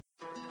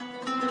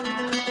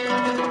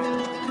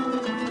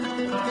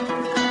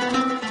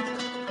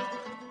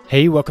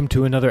Hey, welcome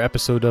to another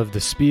episode of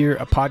The Spear,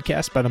 a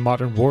podcast by the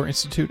Modern War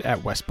Institute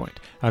at West Point.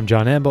 I'm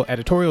John Amble,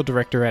 editorial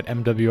director at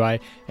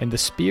MWI, and The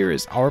Spear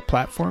is our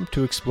platform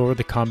to explore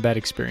the combat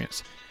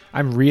experience.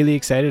 I'm really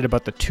excited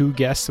about the two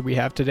guests that we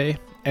have today.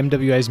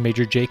 MWI's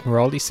Major Jake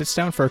Moraldi sits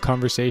down for a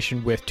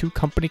conversation with two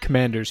company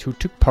commanders who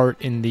took part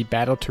in the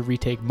battle to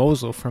retake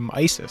Mosul from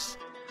ISIS.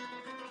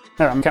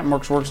 I'm Captain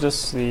Marcus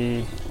Worksdis,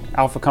 the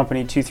Alpha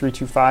Company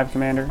 2325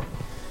 commander.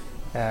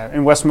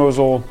 In West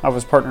Mosul, I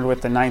was partnered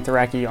with the 9th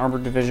Iraqi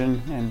Armored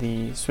Division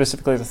and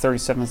specifically the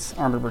 37th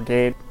Armored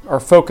Brigade. Our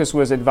focus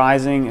was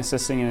advising,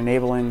 assisting, and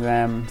enabling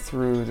them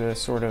through the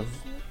sort of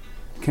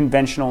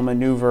conventional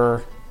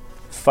maneuver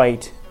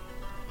fight.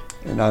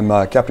 And I'm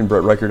Captain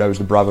Brett Reichert. I was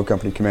the Bravo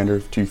Company commander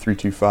of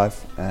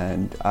 2325,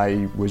 and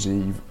I was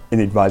an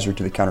advisor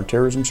to the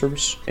Counterterrorism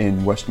Service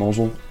in West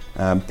Mosul.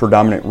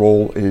 Predominant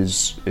role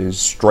is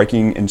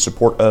striking in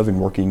support of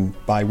and working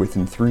by, with,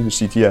 and through the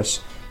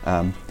CTS.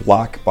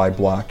 Block by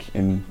block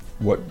in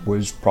what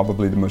was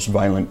probably the most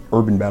violent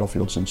urban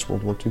battlefield since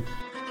World War II.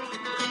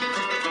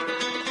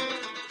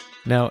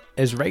 Now,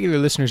 as regular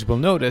listeners will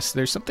notice,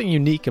 there's something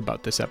unique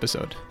about this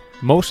episode.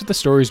 Most of the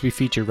stories we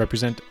feature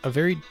represent a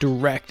very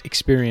direct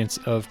experience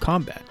of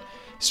combat.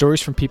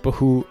 Stories from people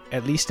who,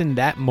 at least in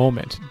that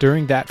moment,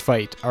 during that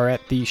fight, are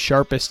at the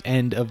sharpest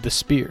end of the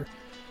spear.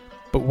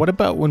 But what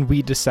about when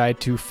we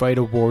decide to fight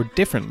a war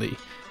differently?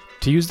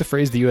 To use the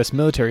phrase the US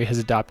military has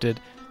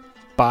adopted,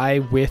 by,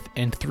 with,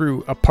 and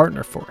through a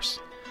partner force.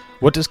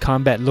 What does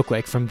combat look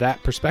like from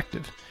that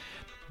perspective?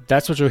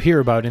 That's what you'll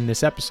hear about in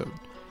this episode.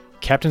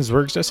 Captains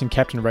Worksdis and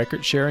Captain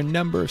Reichert share a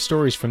number of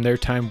stories from their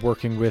time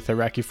working with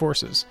Iraqi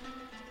forces.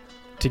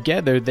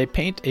 Together, they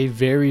paint a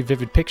very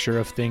vivid picture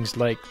of things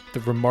like the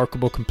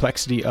remarkable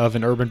complexity of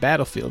an urban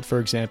battlefield, for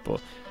example.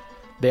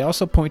 They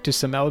also point to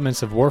some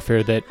elements of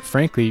warfare that,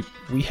 frankly,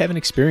 we haven't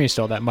experienced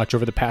all that much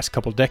over the past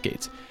couple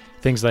decades.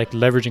 Things like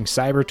leveraging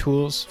cyber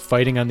tools,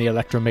 fighting on the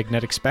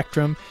electromagnetic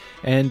spectrum,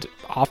 and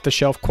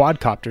off-the-shelf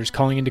quadcopters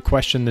calling into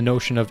question the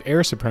notion of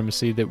air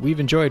supremacy that we've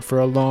enjoyed for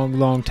a long,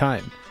 long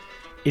time.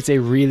 It's a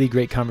really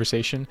great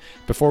conversation.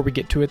 Before we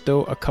get to it,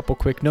 though, a couple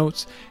quick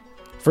notes.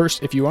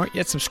 First, if you aren't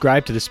yet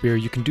subscribed to The Spear,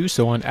 you can do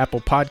so on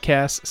Apple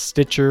Podcasts,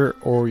 Stitcher,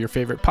 or your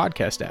favorite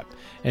podcast app.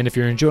 And if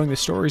you're enjoying the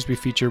stories we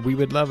feature, we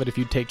would love it if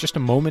you'd take just a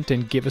moment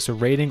and give us a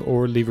rating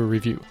or leave a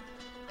review.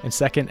 And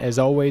second, as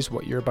always,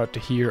 what you're about to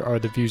hear are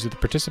the views of the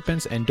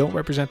participants and don't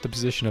represent the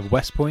position of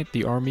West Point,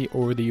 the Army,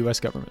 or the U.S.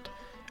 government.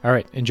 All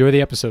right, enjoy the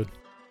episode.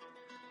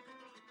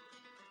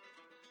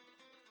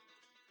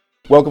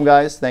 Welcome,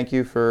 guys. Thank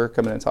you for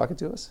coming and talking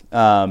to us.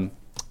 The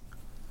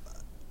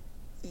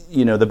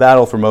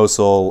battle for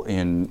Mosul,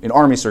 in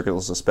Army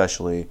circles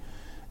especially,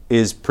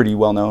 is pretty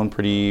well known,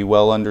 pretty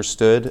well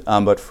understood.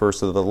 But for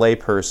sort of the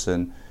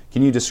layperson,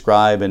 can you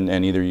describe, and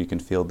either you can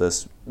field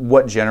this,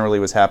 what generally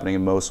was happening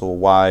in Mosul?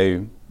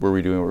 Why were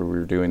we doing what we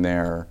were doing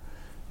there?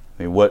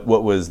 I mean, what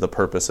was the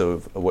purpose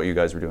of what you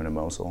guys were doing in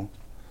Mosul?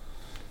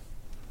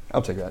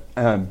 I'll take that.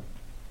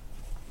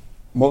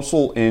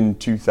 Mosul in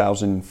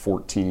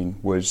 2014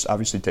 was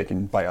obviously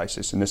taken by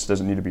ISIS, and this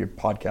doesn't need to be a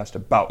podcast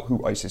about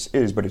who ISIS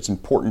is, but it's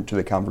important to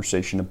the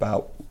conversation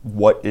about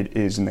what it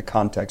is in the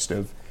context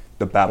of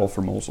the battle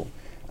for Mosul.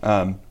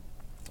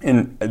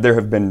 And there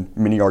have been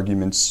many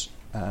arguments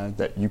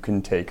that you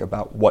can take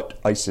about what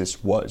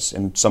ISIS was,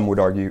 and some would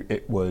argue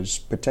it was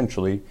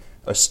potentially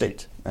a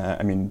state.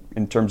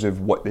 In terms of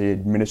what they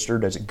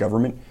administered as a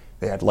government,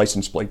 they had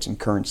license plates and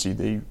currency,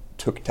 they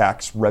took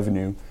tax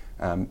revenue,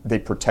 they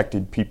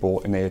protected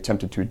people, and they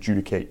attempted to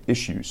adjudicate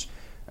issues.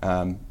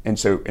 And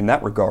so in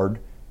that regard,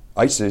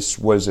 ISIS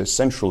was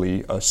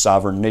essentially a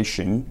sovereign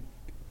nation,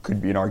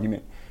 could be an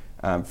argument.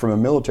 From a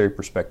military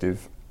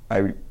perspective,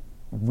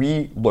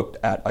 we looked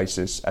at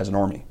ISIS as an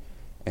army.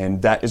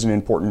 And that is an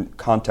important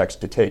context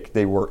to take.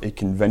 They were a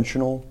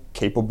conventional,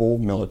 capable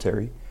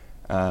military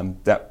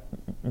that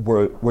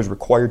was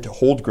required to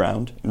hold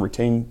ground and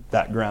retain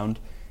that ground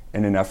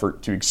in an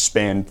effort to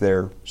expand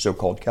their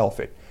so-called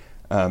caliphate.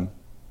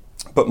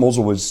 But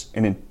Mosul was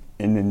an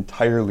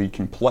entirely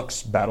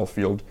complex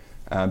battlefield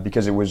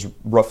because it was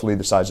roughly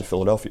the size of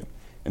Philadelphia.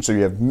 And so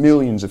you have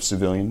millions of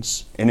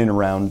civilians in and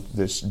around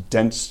this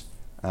dense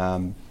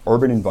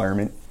urban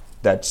environment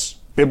that's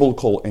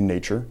biblical in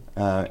nature,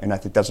 and I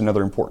think that's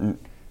another important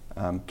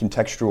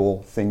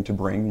contextual thing to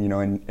bring.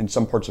 In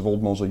some parts of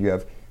Old Mosul, you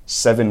have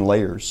 7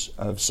 layers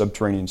of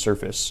subterranean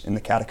surface in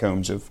the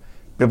catacombs of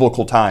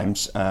biblical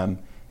times,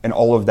 and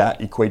all of that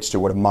equates to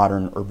what a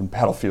modern urban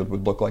battlefield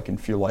would look like and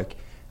feel like.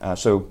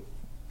 So,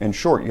 in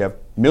short, you have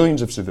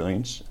millions of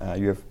civilians,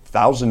 you have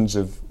thousands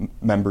of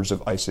members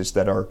of ISIS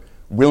that are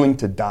willing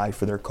to die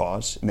for their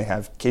cause, and they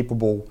have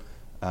capable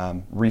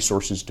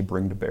resources to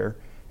bring to bear.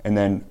 And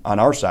then on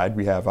our side,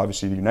 we have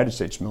obviously the United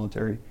States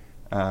military,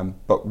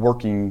 but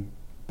working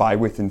by,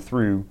 with, and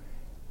through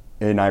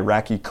an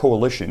Iraqi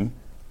coalition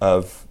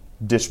of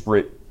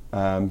disparate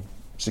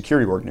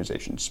security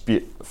organizations, be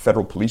it a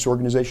federal police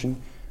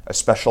organization, a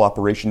special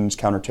operations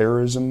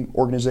counterterrorism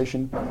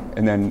organization,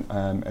 and then,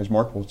 as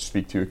Mark will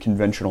speak to, a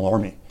conventional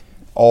army,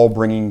 all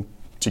bringing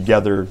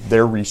together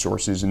their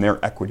resources and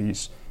their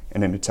equities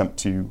in an attempt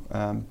to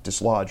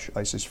dislodge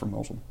ISIS from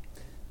Mosul.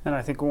 And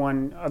I think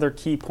one other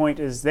key point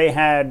is they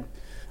had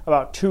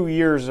about 2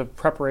 years of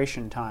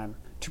preparation time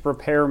to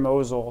prepare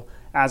Mosul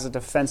as a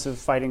defensive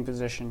fighting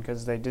position,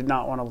 because they did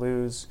not want to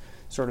lose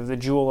sort of the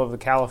jewel of the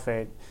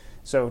caliphate.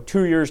 So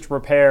 2 years to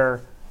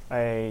prepare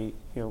a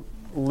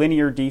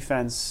linear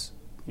defense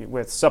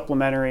with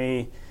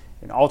supplementary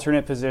and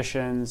alternate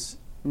positions,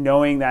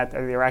 knowing that the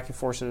Iraqi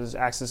forces'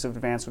 axis of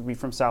advance would be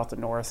from south to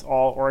north,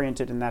 all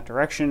oriented in that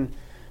direction.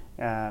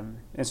 And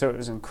so it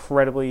was an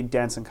incredibly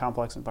dense and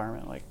complex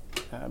environment, like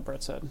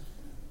Brett said.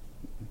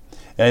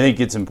 And I think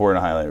it's important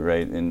to highlight,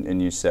 right,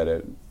 and you said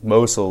it,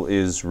 Mosul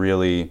is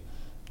really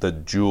the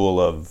jewel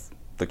of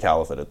the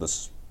caliphate at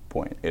this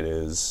point. It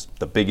is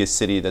the biggest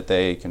city that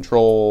they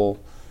control,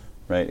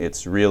 right?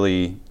 It's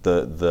really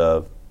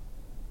the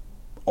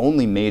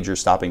only major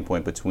stopping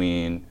point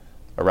between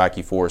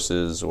Iraqi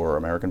forces or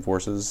American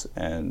forces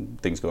and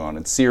things going on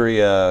in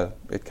Syria.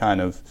 It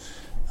kind of,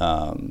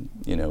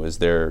 is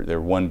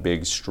their one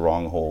big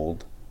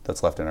stronghold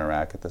that's left in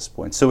Iraq at this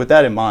point. So with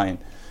that in mind,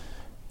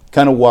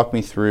 kind of walk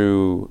me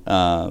through,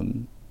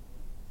 and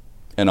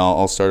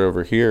I'll start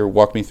over here,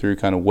 walk me through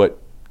kind of what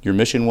your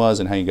mission was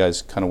and how you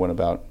guys kind of went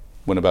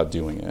about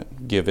doing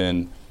it,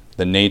 given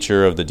the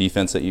nature of the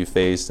defense that you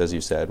faced, as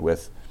you said,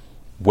 with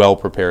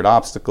well-prepared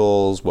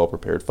obstacles,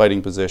 well-prepared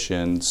fighting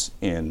positions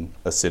in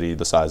a city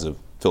the size of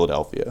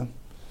Philadelphia.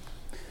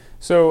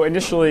 So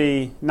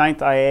initially,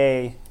 9th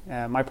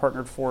IA, my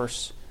partnered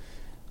force,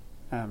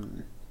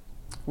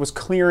 was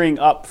clearing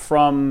up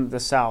from the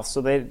south.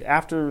 So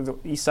after the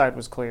east side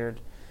was cleared,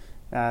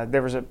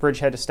 there was a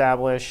bridgehead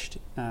established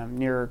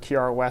near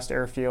Kiara West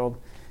Airfield.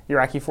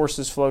 Iraqi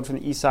forces flowed from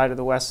the east side to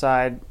the west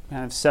side,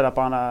 kind of set up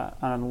on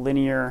a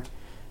linear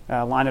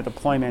line of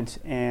deployment,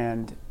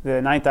 and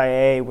the 9th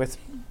IA with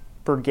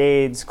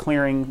brigades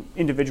clearing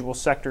individual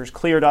sectors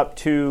cleared up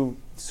to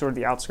sort of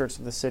the outskirts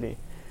of the city.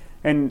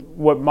 And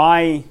what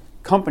my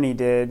company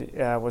did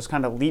was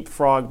kind of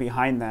leapfrog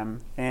behind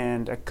them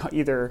and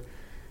either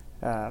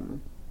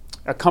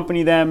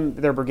accompany them,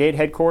 their brigade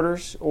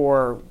headquarters,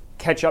 or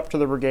catch up to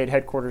the brigade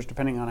headquarters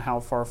depending on how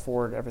far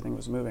forward everything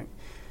was moving.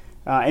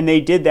 And they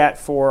did that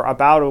for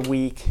about a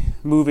week,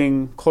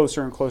 moving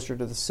closer and closer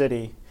to the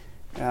city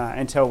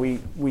until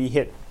we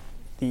hit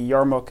the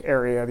Yarmouk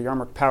area, the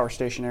Yarmouk power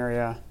station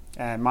area.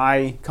 And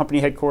my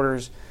company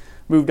headquarters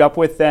moved up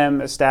with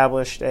them,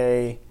 established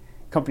a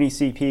company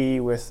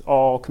CP with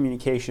all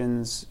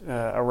communications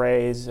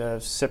arrays,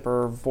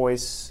 SIPR,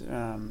 voice,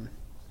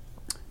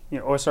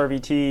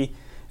 OSRVT,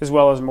 as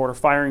well as a mortar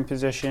firing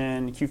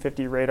position,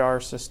 Q-50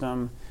 radar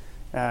system,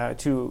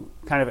 to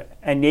kind of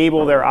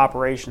enable their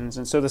operations.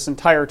 And so this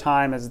entire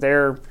time, as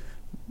their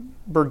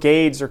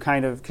brigades are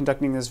kind of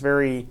conducting this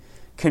very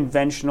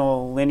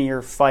conventional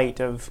linear fight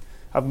of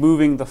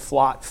moving the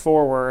flot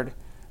forward,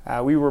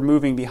 we were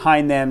moving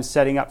behind them,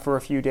 setting up for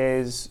a few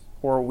days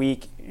or a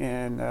week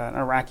in an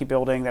Iraqi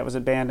building that was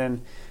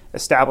abandoned,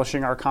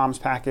 establishing our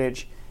comms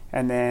package,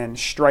 and then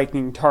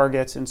striking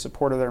targets in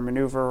support of their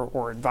maneuver,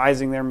 or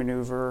advising their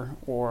maneuver,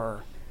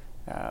 or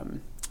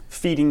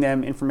feeding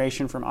them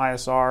information from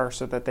ISR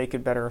so that they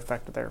could better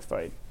effect their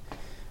fight.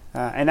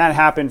 And that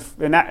happened,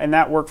 and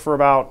that worked for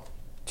about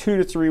 2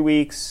 to 3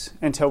 weeks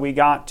until we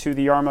got to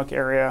the Yarmouk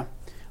area.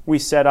 We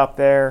set up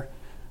there,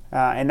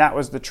 and that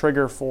was the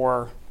trigger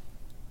for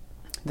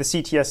the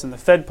CTS and the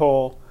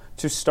FedPol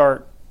to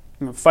start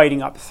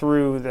fighting up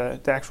through the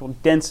actual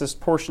densest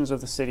portions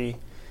of the city.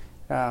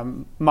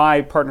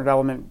 My partnered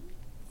element,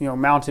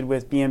 mounted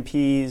with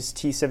BMPs,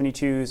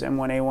 T-72s,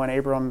 M1A1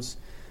 Abrams.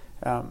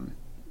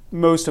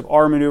 Most of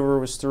our maneuver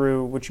was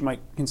through what you might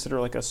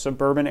consider like a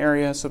suburban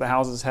area, so the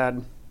houses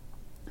had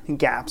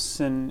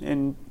gaps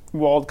and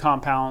walled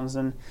compounds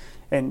and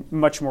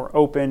much more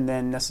open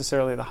than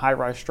necessarily the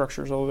high-rise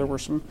structures, although there were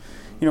some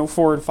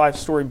 4 to 5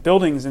 story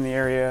buildings in the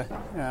area.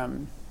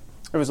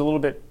 It was a little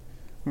bit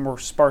more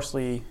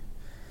sparsely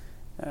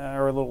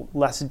or a little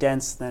less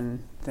dense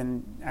than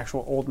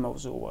actual old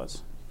Mosul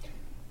was.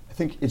 I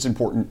think it's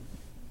important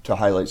to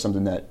highlight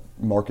something that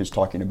Mark is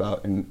talking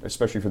about, and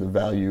especially for the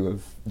value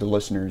of the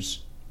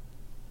listeners,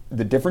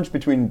 the difference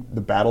between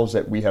the battles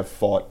that we have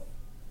fought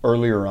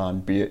earlier on,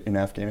 be it in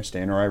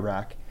Afghanistan or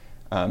Iraq,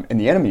 and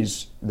the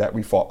enemies that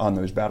we fought on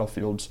those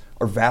battlefields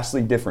are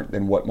vastly different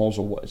than what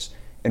Mosul was.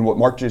 And what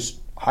Mark just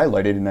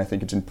highlighted, and I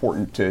think it's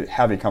important to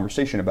have a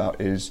conversation about,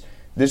 is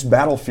this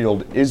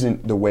battlefield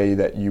isn't the way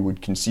that you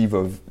would conceive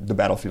of the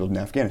battlefield in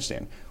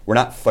Afghanistan. We're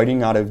not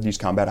fighting out of these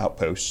combat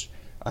outposts.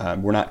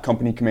 We're not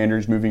company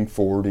commanders moving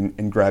forward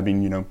and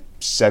grabbing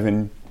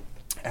 7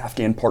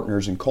 Afghan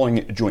partners and calling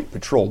it a joint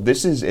patrol.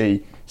 This is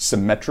a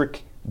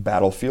symmetric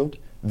battlefield.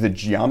 The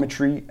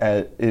geometry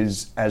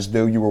is as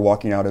though you were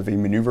walking out of a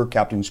maneuver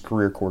captain's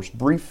career course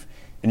brief,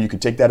 and you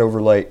could take that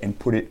overlay and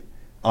put it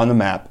on the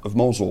map of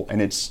Mosul.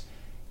 And it's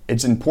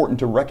important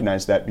to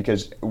recognize that,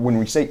 because when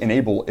we say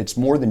enable, it's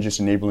more than just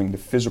enabling the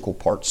physical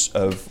parts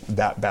of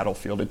that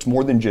battlefield. It's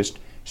more than just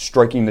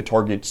striking the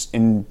targets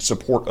in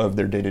support of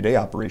their day-to-day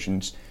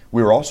operations,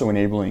 we were also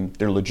enabling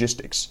their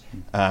logistics.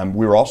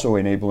 We were also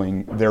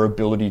enabling their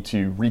ability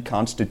to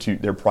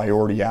reconstitute their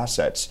priority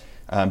assets,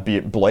 be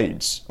it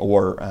blades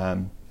or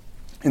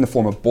in the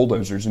form of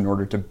bulldozers, in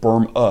order to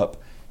berm up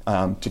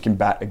to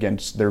combat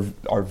against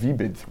our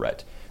VBID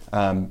threat.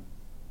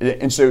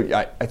 And so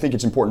I think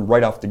it's important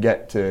right off the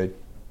get to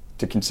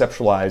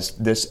conceptualize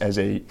this as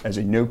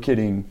a no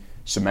kidding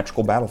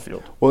symmetrical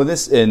battlefield. Well,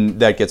 and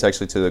that gets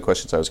actually to the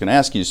questions I was going to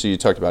ask you. So you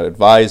talked about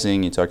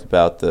advising, you talked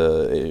about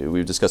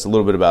we've discussed a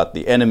little bit about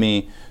the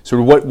enemy.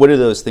 Sort of what do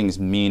those things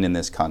mean in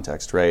this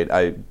context, right?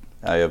 I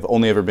have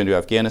only ever been to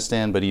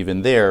Afghanistan, but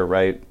even there,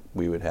 right,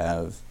 we would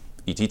have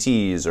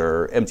ETTs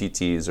or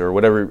MTTs or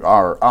whatever,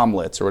 our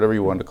omelets or whatever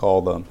you want to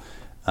call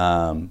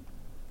them,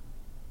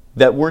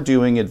 that we're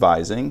doing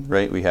advising,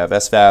 right? We have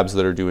SFABs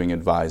that are doing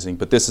advising,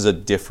 but this is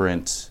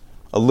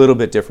a little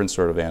bit different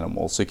sort of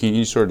animal. So can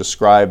you sort of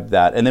describe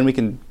that? And then we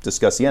can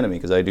discuss the enemy,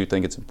 because I do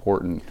think it's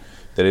important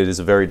that it is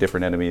a very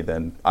different enemy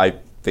than I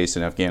faced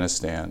in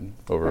Afghanistan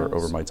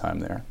over my time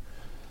there.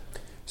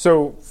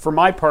 So for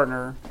my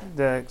partner,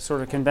 the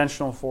sort of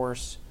conventional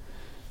force,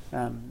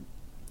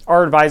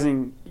 our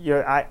advising,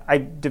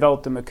 I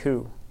developed a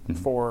MACU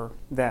for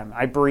them.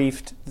 I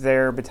briefed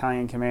their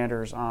battalion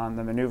commanders on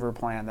the maneuver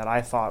plan that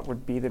I thought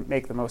would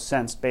make the most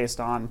sense based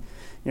on,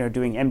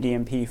 doing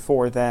MDMP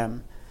for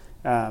them.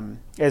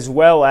 As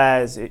well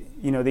as,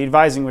 the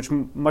advising, which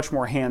much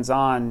more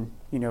hands-on,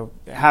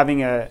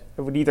 I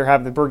would either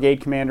have the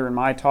brigade commander in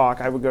my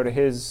talk, I would go to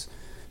his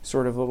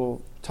sort of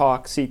little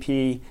talk,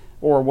 CP,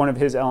 or one of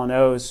his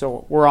LNOs.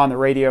 So we're on the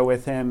radio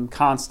with him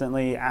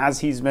constantly as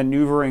he's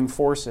maneuvering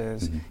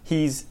forces. Mm-hmm.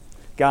 He's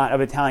got a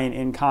battalion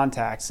in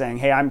contact saying,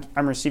 hey,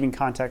 I'm receiving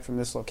contact from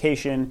this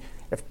location.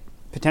 If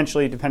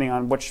potentially, depending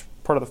on which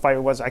part of the fight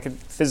it was, I could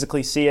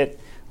physically see it,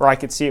 or I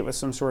could see it with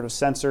some sort of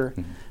sensor,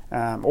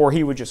 or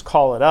he would just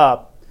call it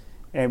up,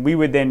 and we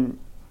would then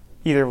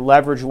either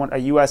leverage a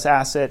U.S.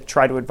 asset,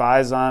 try to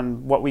advise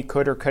on what we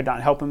could or could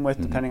not help him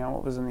with, depending on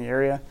what was in the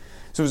area.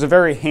 So it was a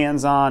very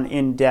hands-on,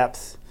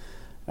 in-depth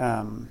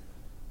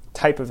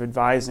type of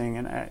advising,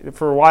 and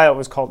for a while it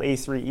was called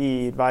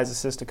A3E, Advise,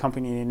 Assist,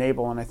 Accompany, and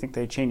Enable, and I think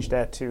they changed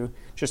that to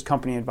just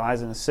Company,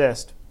 Advise, and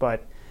Assist.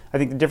 But I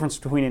think the difference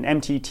between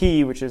an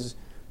MTT, which is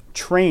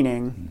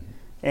training,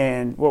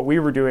 and what we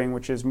were doing,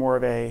 which is more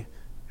of a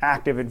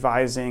active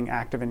advising,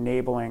 active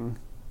enabling,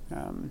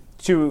 and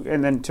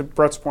then to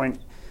Brett's point,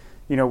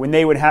 when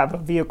they would have a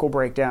vehicle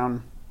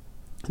breakdown,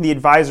 the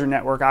advisor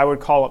network, I would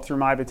call up through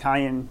my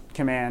battalion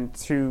command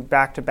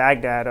back to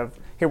Baghdad of,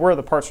 hey, where are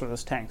the parts for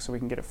this tank so we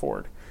can get it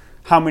forward?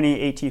 How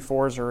many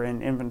AT4s are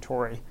in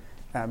inventory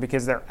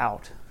because they're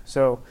out?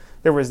 So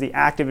there was the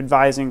active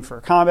advising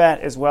for combat,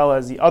 as well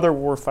as the other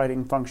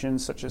warfighting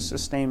functions such as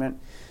sustainment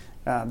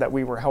that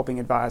we were helping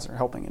advise or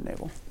helping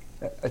enable.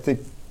 I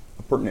think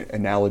a pertinent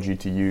analogy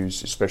to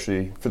use,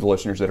 especially for the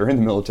listeners that are in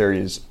the military,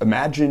 is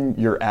imagine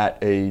you're at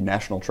a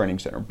national training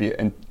center, be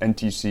it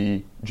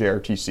NTC,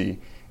 JRTC,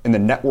 and the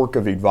network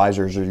of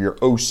advisors or your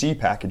OC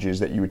packages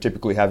that you would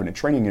typically have in a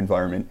training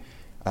environment.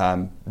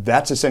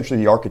 That's essentially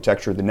the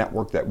architecture of the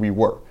network that we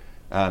were.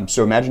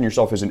 So imagine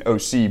yourself as an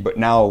OC, but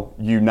now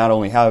you not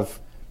only have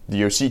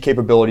the OC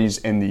capabilities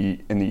and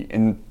the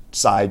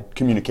inside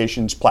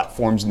communications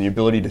platforms and the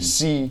ability to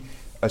see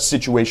a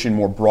situation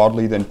more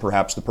broadly than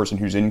perhaps the person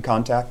who's in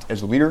contact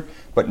as a leader,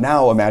 but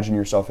now imagine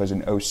yourself as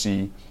an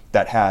OC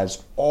that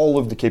has all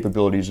of the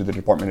capabilities of the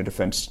Department of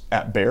Defense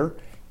at bear,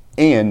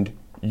 and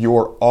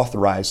you're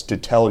authorized to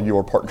tell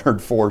your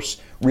partnered force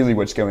really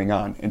what's going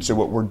on. And so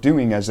what we're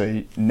doing as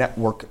a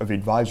network of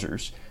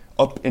advisors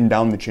up and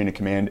down the chain of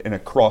command and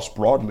across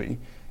broadly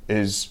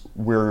is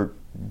we're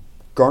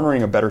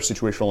garnering a better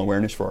situational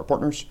awareness for our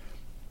partners,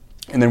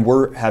 and then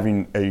we're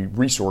having a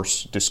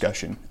resource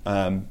discussion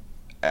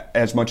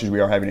as much as we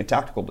are having a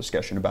tactical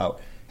discussion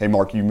about, hey,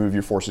 Mark, you move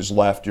your forces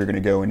left, you're going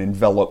to go and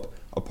envelop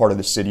a part of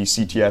the city.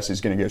 CTS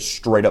is going to go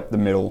straight up the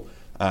middle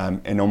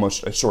in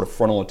almost a sort of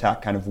frontal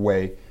attack kind of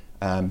way.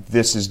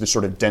 This is the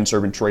sort of dense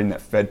urban terrain that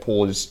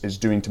Fedpol is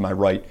doing to my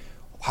right.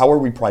 How are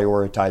we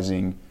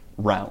prioritizing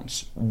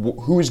rounds?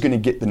 Who is going to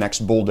get the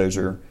next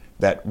bulldozer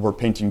that we're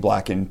painting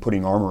black and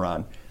putting armor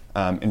on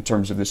in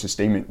terms of the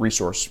sustainment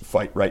resource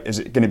fight, right? Is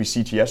it going to be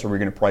CTS, or are we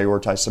going to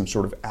prioritize some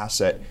sort of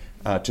asset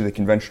to the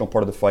conventional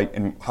part of the fight?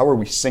 And how are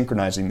we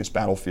synchronizing this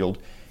battlefield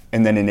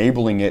and then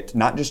enabling it,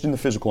 not just in the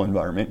physical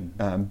environment,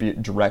 be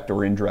it direct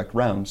or indirect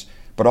rounds,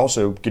 but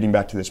also getting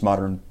back to this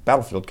modern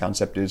battlefield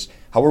concept is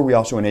how are we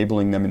also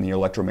enabling them in the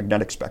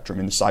electromagnetic spectrum,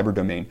 in the cyber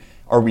domain?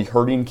 Are we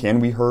can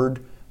we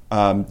herd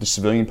the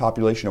civilian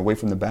population away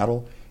from the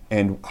battle?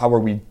 And how are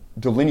we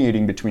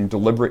delineating between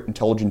deliberate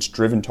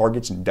intelligence-driven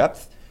targets in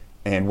depth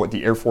and what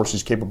the Air Force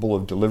is capable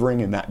of delivering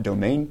in that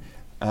domain,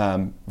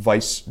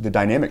 vice the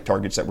dynamic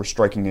targets that we're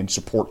striking in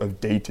support of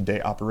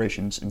day-to-day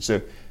operations? And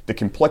so the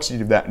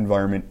complexity of that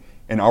environment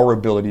and our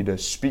ability to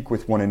speak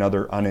with one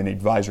another on an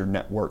advisor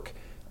network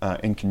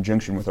in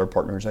conjunction with our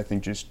partners, I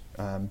think just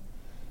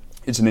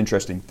it's an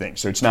interesting thing.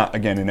 So it's not,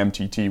 again, an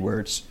MTT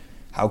where it's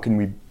how can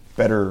we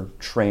better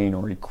train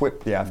or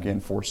equip the Afghan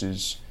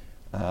forces,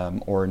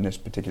 or in this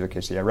particular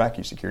case, the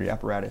Iraqi security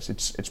apparatus.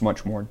 It's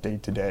much more day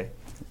to day.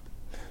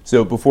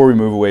 So before we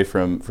move away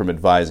from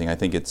advising, I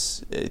think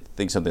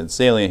something that's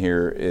salient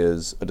here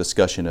is a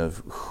discussion of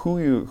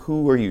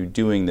who are you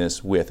doing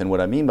this with, and what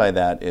I mean by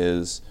that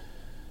is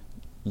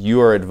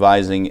you are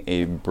advising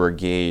a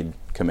brigade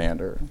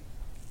commander.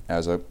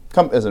 As an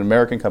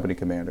American company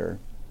commander,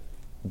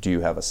 do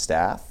you have a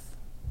staff?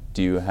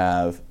 Do you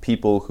have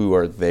people who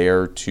are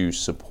there to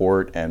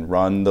support and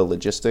run the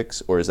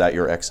logistics, or is that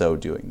your XO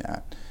doing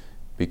that?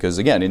 Because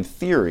again, in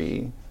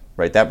theory,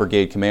 right, that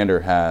brigade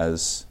commander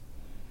has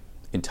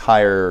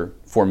entire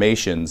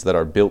formations that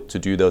are built to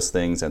do those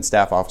things and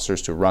staff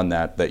officers to run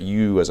that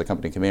you as a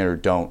company commander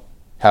don't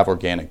have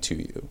organic to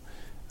you.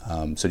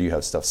 So do you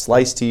have stuff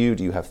sliced to you?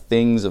 Do you have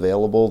things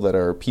available that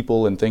are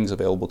people and things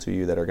available to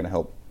you that are going to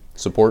help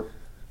support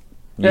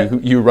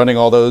you running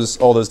all those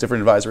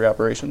different advisory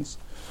operations?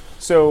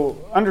 So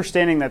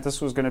understanding that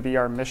this was going to be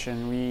our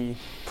mission, we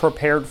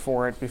prepared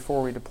for it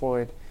before we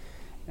deployed.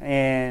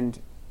 And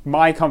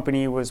my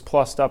company was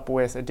plussed up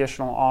with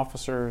additional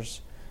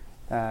officers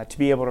to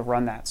be able to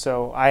run that.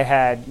 So I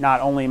had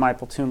not only my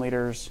platoon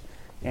leaders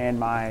and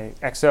my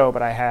XO,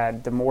 but I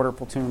had the mortar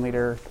platoon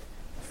leader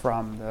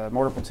from the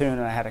mortar platoon,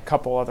 and I had a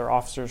couple other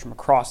officers from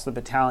across the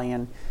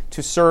battalion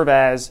to serve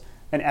as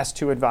an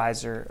S2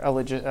 advisor, a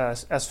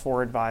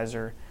S4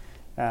 advisor,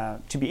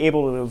 to be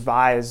able to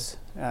advise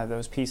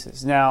those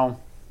pieces. Now,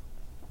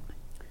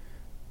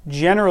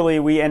 generally,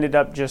 we ended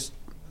up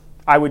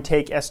I would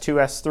take S2,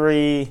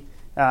 S3,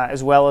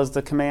 as well as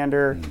the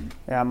commander.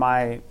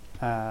 My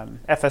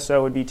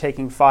FSO would be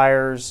taking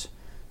fires.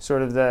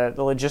 Sort of the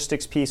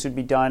logistics piece would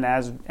be done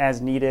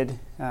as needed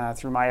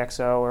through my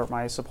XO or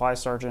my supply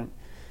sergeant.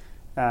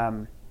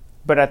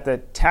 But at the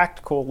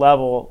tactical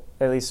level,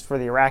 at least for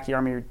the Iraqi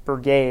Army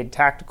Brigade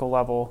tactical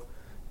level,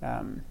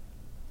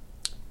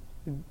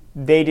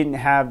 they didn't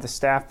have the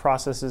staff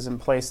processes in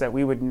place that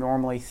we would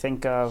normally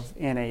think of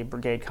in a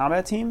brigade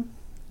combat team.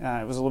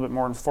 It was a little bit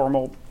more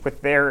informal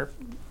with their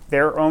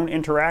own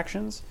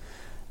interactions,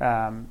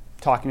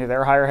 talking to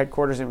their higher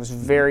headquarters. It was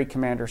very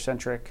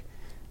commander-centric.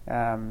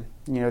 The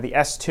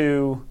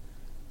S2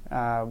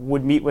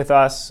 would meet with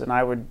us, and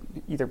I would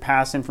either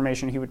pass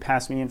information, he would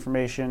pass me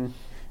information.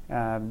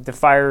 The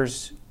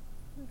fires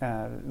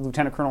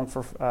lieutenant colonel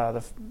for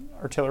the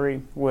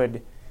artillery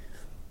would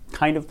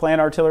kind of plan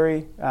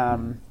artillery,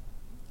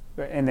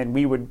 and then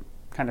we would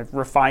kind of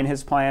refine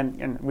his plan,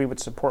 and we would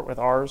support with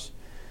ours.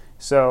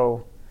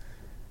 So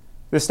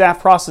the staff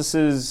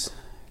processes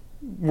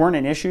weren't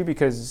an issue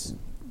because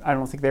I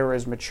don't think they were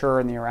as mature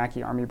in the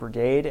Iraqi Army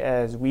Brigade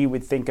as we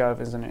would think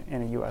of as in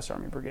a U.S.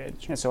 Army Brigade.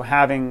 And so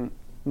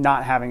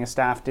not having a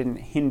staff didn't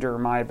hinder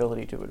my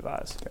ability to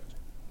advise.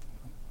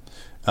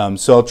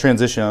 So I'll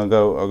transition. I'll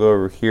go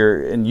over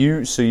here. And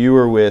you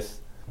were with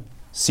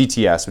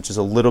CTS, which is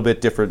a little bit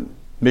different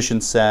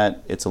mission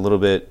set. It's a little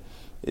bit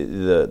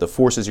the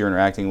forces you're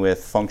interacting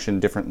with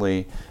function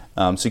differently.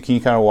 So can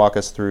you kind of walk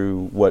us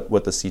through what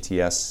the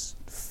CTS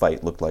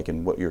fight looked like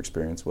and what your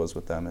experience was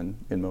with them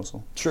in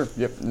Mosul? Sure.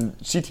 Yep. And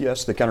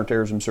CTS, the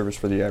counterterrorism service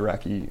for the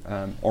Iraqi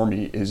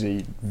army, is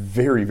a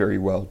very, very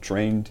well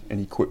trained and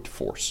equipped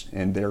force,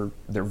 and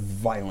they're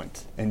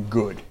violent and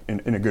good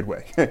in a good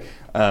way.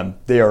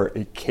 They are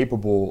a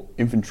capable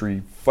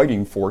infantry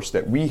fighting force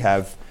that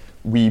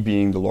we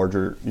being the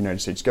larger United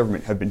States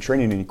government, have been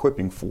training and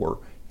equipping for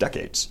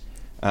decades.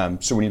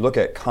 So when you look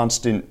at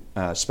constant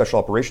special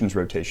operations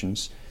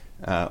rotations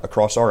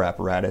across our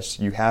apparatus,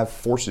 you have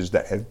forces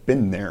that have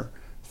been there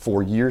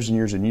for years and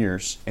years and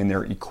years, and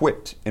they're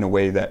equipped in a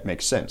way that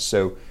makes sense.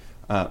 So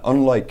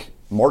unlike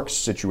Mark's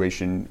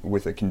situation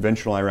with a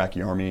conventional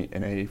Iraqi army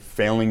and a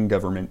failing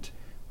government,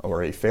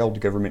 or a failed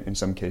government in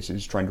some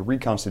cases, trying to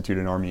reconstitute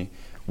an army,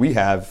 we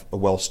have a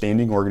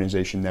well-standing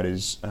organization that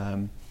is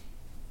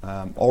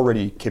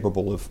already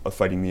capable of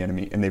fighting the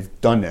enemy, and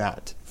they've done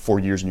that for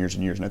years and years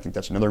and years. And I think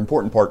that's another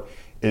important part,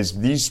 is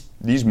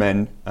these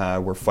men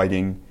were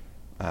fighting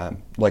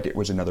like it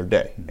was another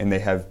day, and they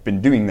have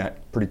been doing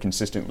that pretty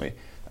consistently.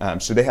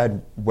 So they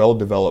had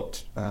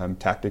well-developed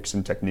tactics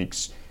and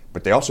techniques,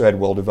 but they also had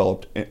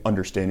well-developed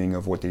understanding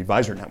of what the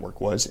advisor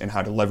network was and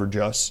how to leverage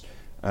us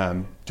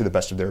to the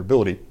best of their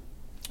ability.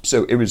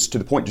 So it was to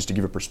the point, just to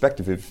give a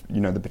perspective, if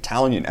the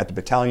battalion, at the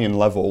battalion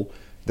level,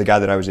 the guy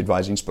that I was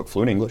advising spoke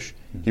fluent English.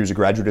 He was a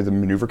graduate of the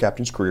Maneuver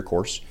Captain's Career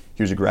Course.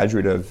 He was a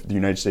graduate of the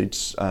United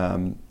States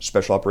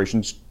Special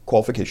Operations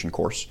Qualification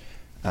Course,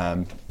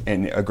 and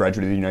a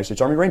graduate of the United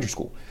States Army Ranger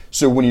School.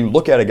 So when you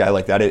look at a guy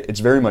like that, it's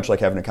very much like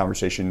having a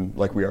conversation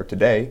like we are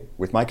today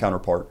with my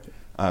counterpart,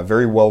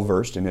 very well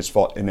versed and has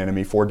fought an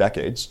enemy for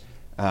decades.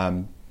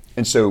 And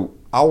so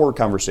our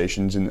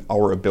conversations and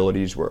our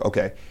abilities were,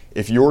 okay,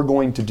 if you're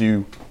going to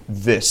do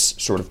this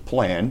sort of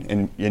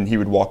plan, and he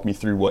would walk me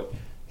through what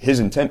his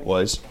intent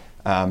was,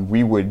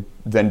 we would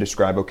then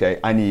describe, okay,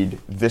 I need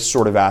this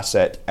sort of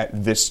asset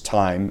at this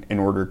time in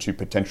order to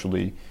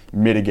potentially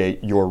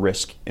mitigate your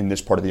risk in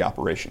this part of the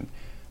operation.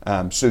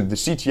 So the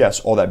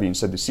CTS, all that being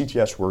said, the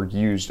CTS were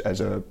used as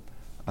a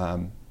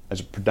as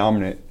a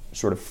predominant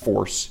sort of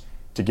force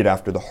to get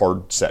after the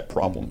hard set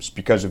problems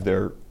because of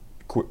their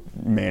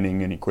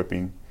manning and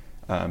equipping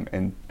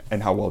and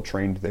how well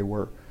trained they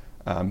were.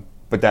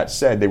 But that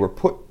said, they were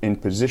put in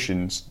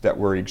positions that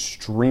were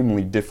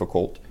extremely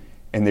difficult,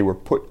 and they were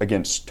put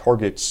against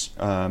targets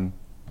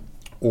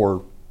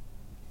or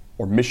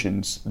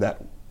missions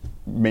that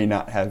may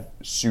not have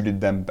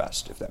suited them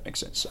best, if that makes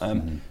sense.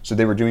 So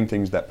they were doing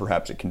things that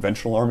perhaps a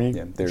conventional army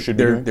should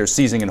be doing. They're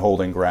seizing and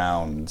holding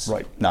ground,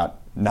 right? Not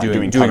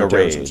doing a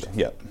raid. stuff.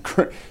 Yeah.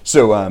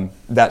 So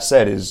that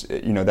said,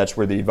 that's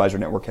where the advisor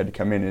network had to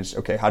come in. Is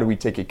okay, how do we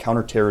take a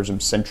counterterrorism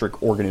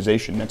centric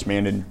organization that's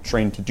manned and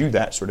trained to do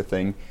that sort of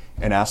thing,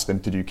 and ask them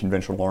to do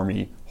conventional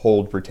army,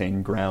 hold,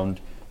 retain ground,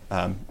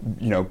 have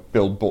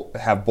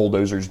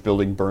bulldozers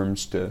building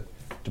berms to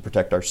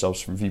protect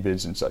ourselves from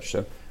VBIDs and such.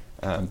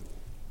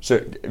 So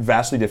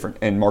vastly different.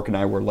 And Mark and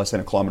I were less than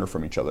a kilometer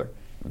from each other.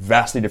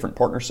 Vastly different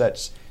partner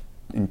sets,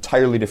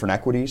 entirely different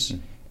equities.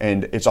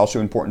 And it's also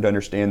important to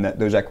understand that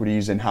those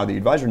equities and how the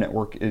advisor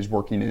network is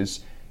working is,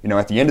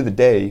 at the end of the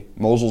day,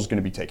 Mosul's going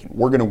to be taken.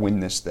 We're going to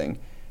win this thing.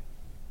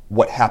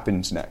 What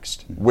happens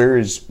next? Where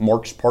is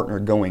Mark's partner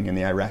going in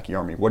the Iraqi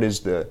army? What is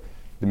the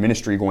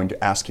ministry going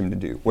to ask him to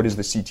do? What is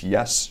the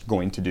CTS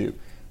going to do?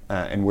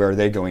 And where are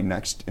they going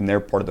next in their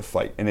part of the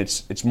fight? And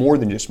it's more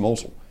than just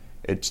Mosul.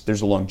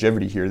 There's a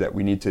longevity here that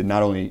we need to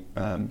not only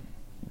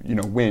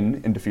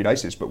win and defeat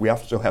ISIS, but we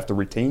also have to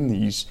retain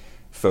these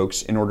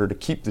folks in order to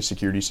keep the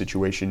security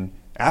situation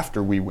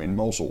after we win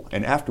Mosul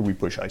and after we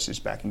push ISIS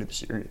back into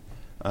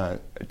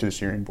the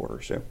Syrian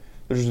border. So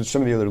there's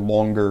some of the other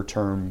longer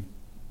term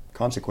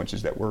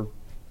consequences that we're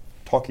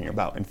talking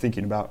about and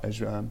thinking about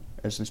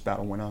as this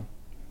battle went on.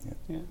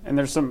 Yeah. And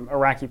there's some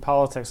Iraqi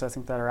politics, I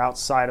think, that are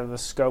outside of the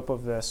scope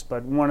of this.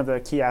 But one of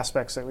the key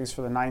aspects, at least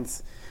for the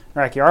 9th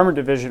Iraqi Armored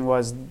Division,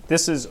 was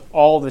this is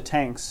all the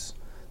tanks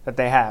that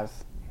they have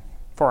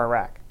for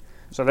Iraq.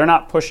 So they're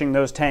not pushing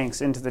those tanks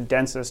into the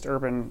densest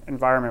urban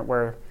environment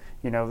where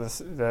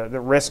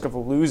the risk of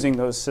losing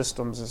those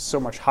systems is so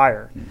much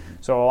higher.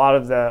 So a lot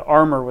of the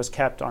armor was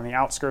kept on the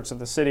outskirts of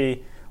the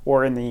city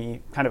or in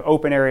the kind of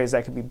open areas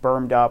that could be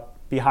bermed up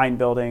behind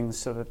buildings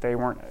so that they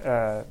weren't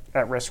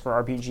at risk for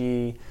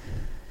RPG,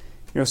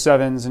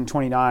 7s and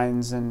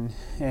 29s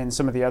and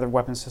some of the other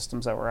weapon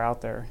systems that were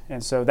out there.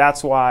 And so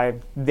that's why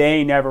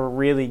they never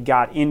really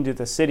got into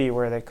the city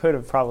where they could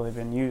have probably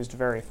been used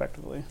very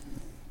effectively.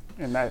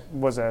 And that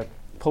was a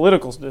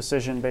political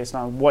decision based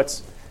on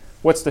what's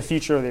the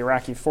future of the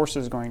Iraqi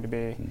forces going to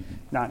be,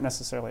 not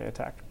necessarily a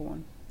tactical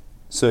one.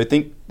 So I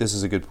think this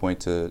is a good point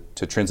to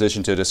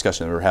transition to a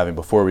discussion that we were having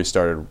before we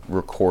started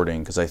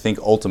recording, because I think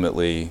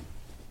ultimately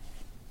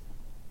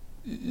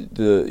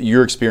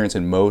your experience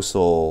in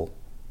Mosul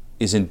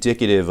is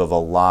indicative of a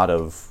lot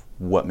of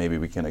what maybe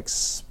we can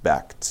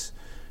expect,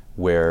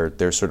 where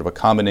there's sort of a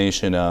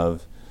combination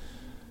of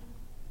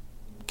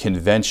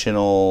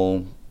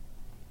conventional,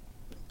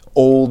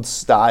 old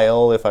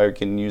style, if I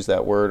can use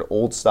that word,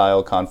 old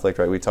style conflict,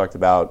 right? We talked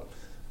about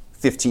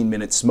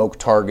 15-minute smoke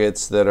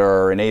targets that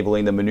are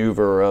enabling the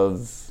maneuver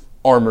of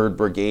armored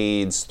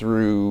brigades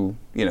through,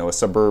 a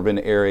suburban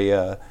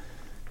area,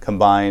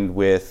 combined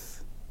with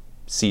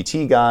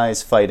CT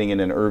guys fighting in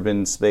an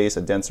urban space,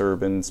 a dense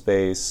urban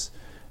space,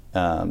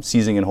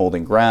 seizing and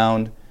holding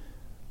ground,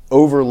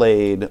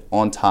 overlaid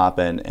on top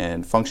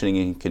and functioning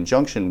in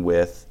conjunction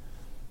with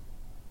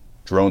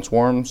drone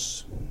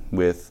swarms,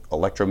 with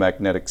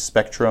electromagnetic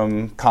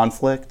spectrum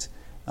conflict,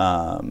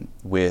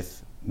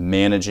 with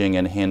managing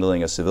and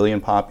handling a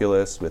civilian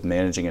populace, with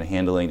managing and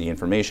handling the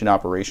information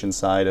operations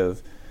side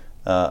of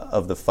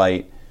the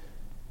fight.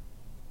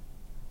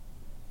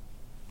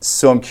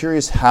 So I'm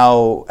curious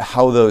how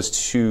those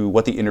two,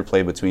 what the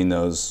interplay between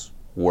those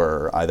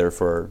were, either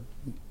for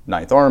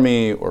 9th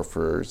Army or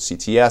for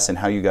CTS, and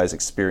how you guys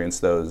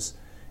experienced those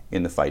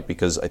in the fight,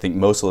 because I think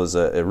Mosul is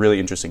a really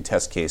interesting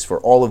test case for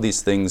all of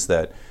these things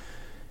that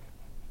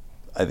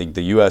I think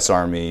the U.S.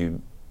 Army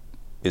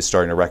is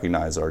starting to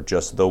recognize are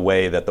just the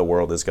way that the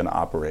world is going to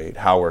operate,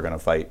 how we're going to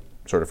fight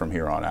sort of from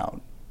here on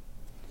out.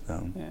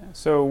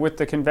 So with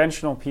the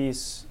conventional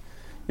piece,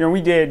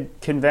 we did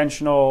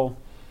conventional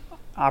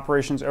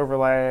operations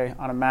overlay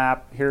on a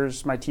map.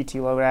 Here's my TT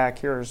LODAC,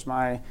 here's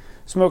my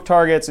smoke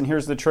targets, and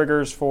here's the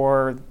triggers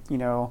for,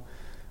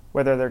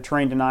 whether they're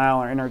terrain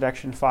denial or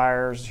interdiction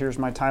fires. Here's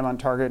my time on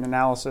target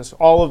analysis.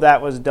 All of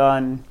that was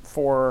done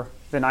for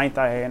the 9th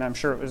IA, and I'm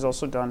sure it was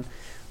also done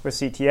with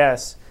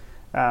CTS.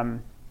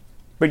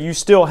 But we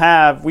still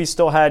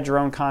had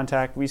drone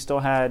contact, we still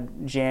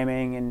had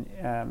jamming,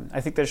 and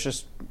I think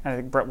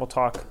Brett will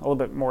talk a little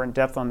bit more in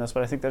depth on this,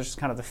 but I think that's just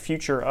kind of the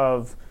future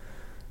of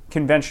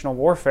conventional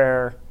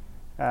warfare.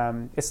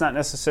 It's not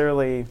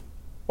necessarily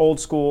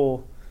old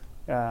school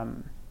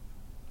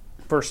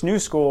versus new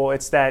school.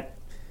 It's that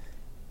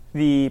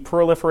the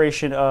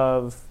proliferation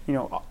of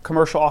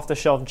commercial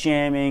off-the-shelf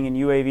jamming and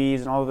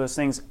UAVs and all of those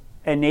things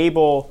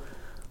enable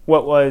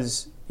what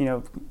was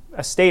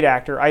a state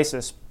actor,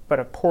 ISIS, but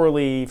a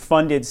poorly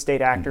funded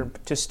state actor,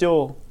 to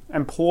still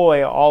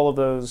employ all of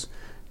those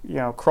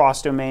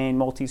cross-domain,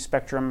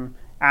 multi-spectrum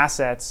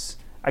assets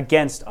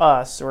against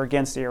us or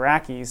against the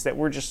Iraqis that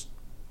we're just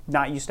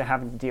not used to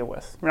having to deal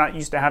with. We're not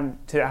used to having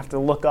to have to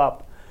look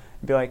up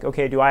and be like,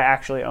 okay, do I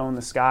actually own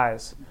the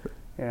skies?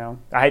 You know,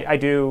 I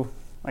do,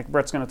 like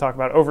Brett's going to talk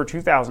about, over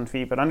 2,000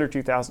 feet, but under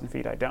 2,000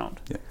 feet I don't.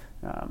 Yeah.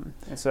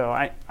 And so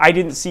I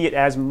didn't see it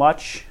as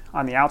much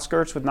on the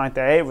outskirts with 9th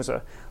AA. It was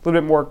a little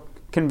bit more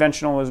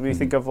conventional as we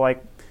think of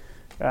like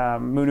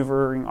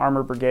maneuvering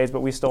armor brigades,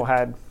 but we still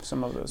had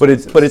some of those. But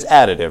it's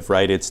additive,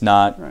 right? It's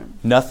not Right.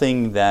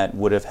 nothing that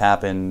would have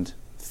happened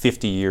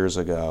 50 years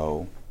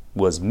ago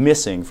was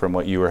missing from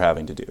what you were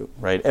having to do,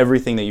 right?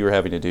 Everything that you were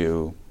having to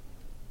do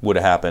would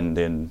have happened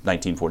in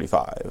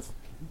 1945,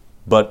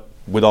 but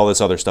with all this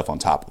other stuff on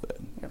top of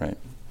it, right?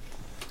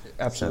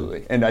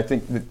 Absolutely. And I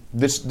think that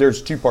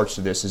there's two parts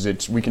to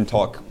this. We can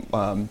talk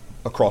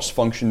across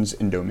functions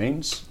and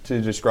domains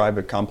to describe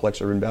a complex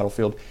urban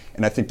battlefield,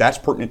 and I think that's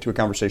pertinent to a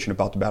conversation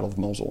about the Battle of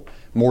Mosul,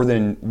 more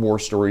than war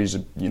stories,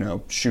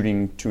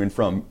 shooting to and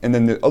from. And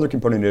then the other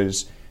component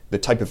is the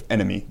type of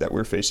enemy that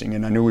we're facing.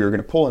 And I knew we were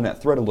going to pull on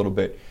that thread a little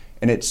bit,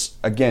 and it's,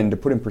 again, to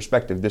put in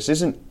perspective, this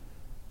isn't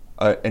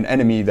an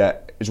enemy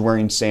that is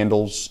wearing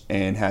sandals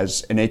and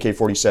has an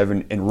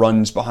AK-47 and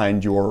runs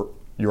behind your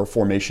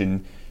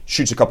formation,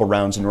 shoots a couple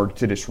rounds in order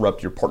to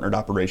disrupt your partnered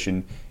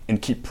operation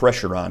and keep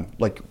pressure on,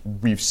 like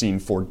we've seen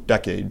for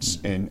decades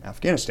in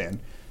Afghanistan.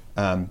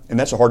 And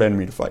that's a hard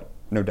enemy to fight,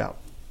 no doubt.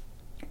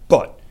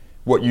 But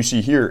what you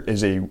see here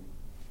is a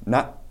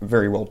not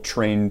very well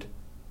trained,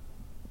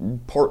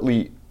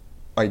 partly,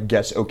 I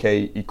guess,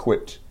 okay,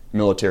 equipped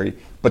military,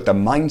 but the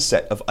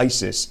mindset of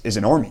ISIS is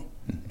an army,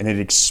 and it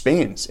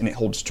expands and it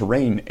holds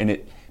terrain, and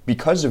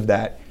because of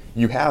that,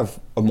 you have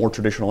a more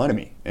traditional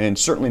enemy, and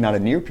certainly not a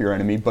near-peer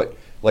enemy, but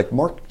like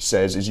Mark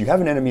says, is you have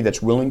an enemy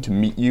that's willing to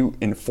meet you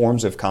in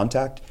forms of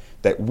contact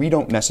that we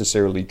don't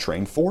necessarily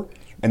train for,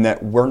 and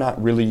that we're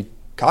not really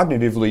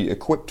cognitively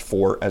equipped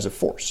for as a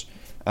force.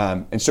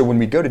 And so when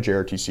we go to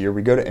JRTC or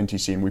we go to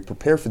NTC and we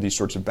prepare for these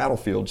sorts of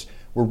battlefields,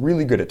 we're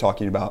really good at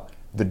talking about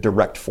the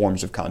direct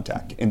forms of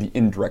contact and the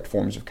indirect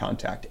forms of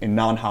contact and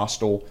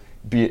non-hostile,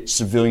 be it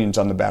civilians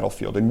on the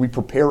battlefield. And we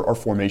prepare our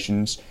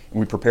formations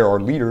and we prepare our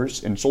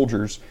leaders and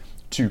soldiers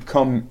to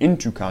come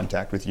into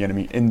contact with the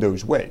enemy in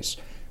those ways.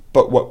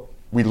 But what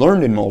we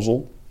learned in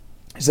Mosul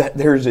is that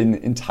there's an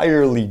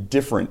entirely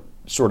different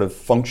sort of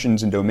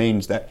functions and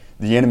domains that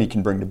the enemy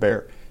can bring to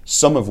bear.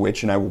 Some of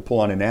which, and I will pull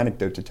on an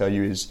anecdote to tell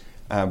you, is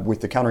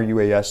with the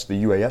counter-UAS,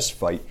 the UAS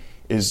fight,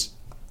 is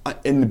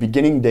in the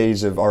beginning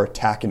days of our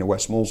attack into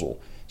West Mosul,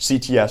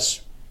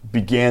 CTS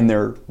began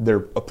their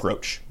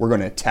approach. We're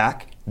going to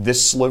attack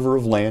this sliver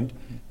of land,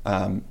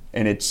 and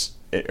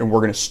we're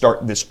going to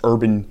start this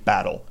urban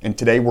battle. And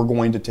today we're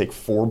going to take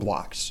 4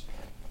 blocks.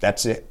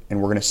 That's it.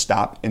 And we're going to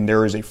stop, and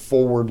there is a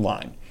forward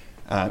line.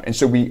 And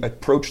so we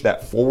approach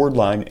that forward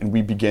line, and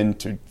we begin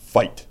to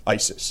fight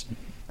ISIS.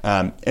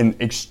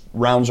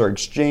 Rounds are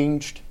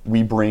exchanged.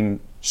 We bring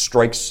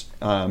strikes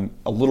a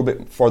little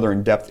bit farther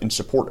in depth in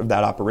support of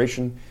that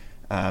operation,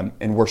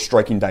 and we're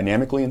striking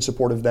dynamically in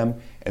support of them.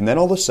 And then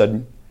all of a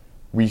sudden,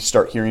 we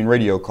start hearing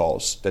radio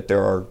calls that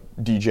there are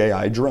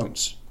DJI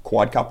drones,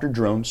 quadcopter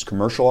drones,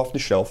 commercial off the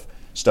shelf,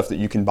 stuff that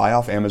you can buy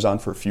off Amazon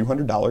for a few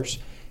 $100s.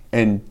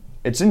 And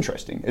it's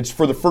interesting. It's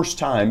for the first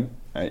time,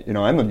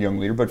 I'm a young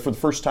leader, but for the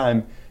first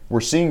time,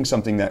 we're seeing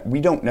something that we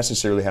don't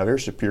necessarily have air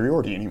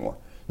superiority anymore.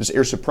 This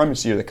air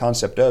supremacy, or the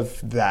concept of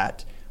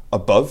that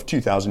above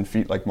 2,000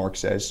 feet, like Mark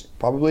says,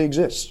 probably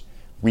exists.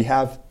 We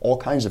have all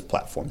kinds of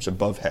platforms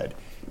above head.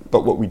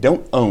 But what we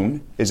don't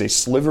own is a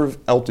sliver of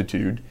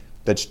altitude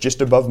that's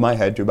just above my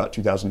head to about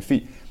 2,000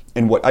 feet.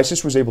 And what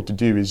ISIS was able to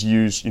do is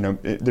use,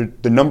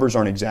 the numbers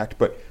aren't exact,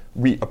 but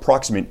we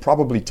approximate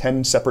probably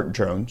 10 separate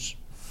drones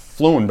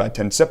flown by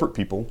 10 separate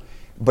people,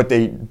 but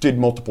they did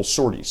multiple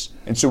sorties.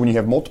 And so when you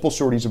have multiple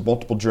sorties of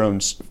multiple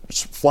drones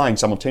flying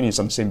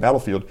simultaneously on the same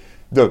battlefield,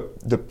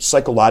 the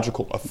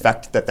psychological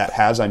effect that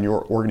has on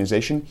your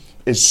organization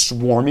is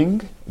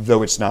swarming,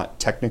 though it's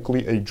not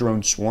technically a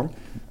drone swarm,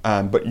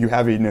 but you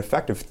have an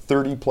effect of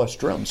 30 plus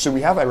drones. So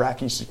we have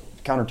Iraqi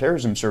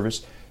counterterrorism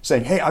service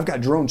saying, hey, I've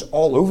got drones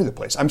all over the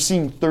place. I'm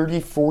seeing 30,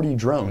 40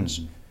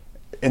 drones,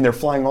 and they're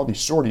flying all these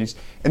sorties.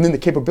 And then the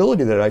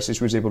capability that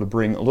ISIS was able to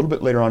bring a little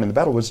bit later on in the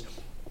battle was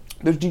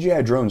those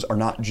DJI drones are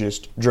not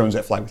just drones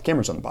that fly with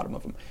cameras on the bottom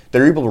of them.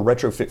 They're able to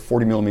retrofit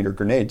 40 millimeter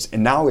grenades,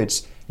 and now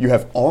you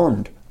have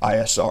armed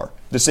ISR,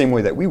 the same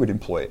way that we would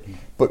employ it.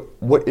 But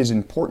what is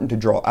important to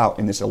draw out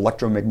in this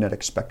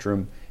electromagnetic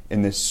spectrum,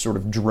 in this sort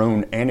of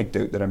drone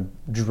anecdote that I'm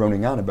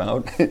droning on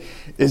about,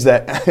 is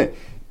that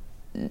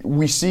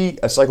we see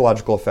a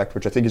psychological effect,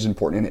 which I think is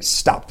important, and it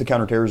stopped the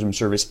counterterrorism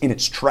service in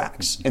its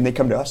tracks. And they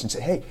come to us and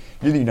say, hey,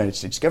 you're the United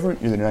States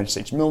government, you're the United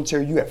States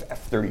military, you have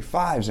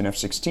F-35s and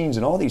F-16s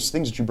and all these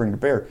things that you bring to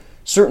bear.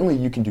 Certainly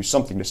you can do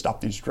something to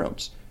stop these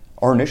drones.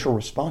 Our initial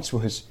response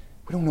was,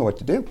 we don't know what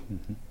to do.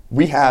 Mm-hmm.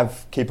 We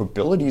have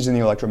capabilities in the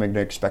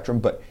electromagnetic spectrum,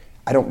 but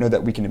I don't know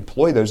that we can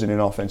employ those in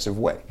an offensive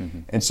way. Mm-hmm.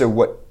 And so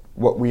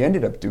what we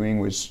ended up doing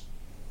was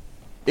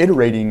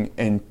iterating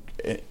and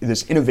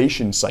this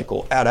innovation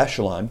cycle at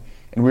echelon,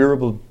 and we were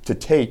able to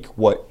take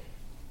what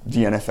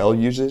the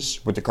NFL uses,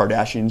 what the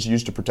Kardashians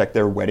use to protect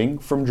their wedding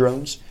from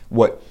drones,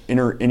 what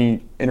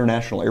any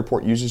international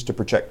airport uses to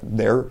protect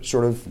their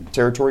sort of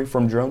territory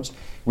from drones.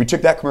 We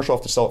took that commercial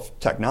off-the-shelf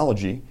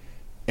technology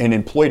and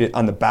employed it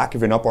on the back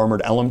of an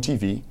up-armored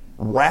LMTV,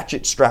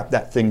 ratchet strapped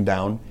that thing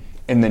down,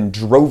 and then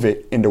drove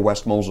it into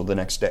West Mosul the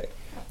next day.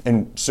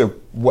 And so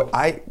what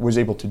I was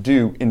able to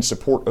do in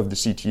support of the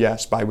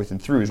CTS by, with,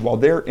 and through is while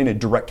they're in a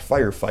direct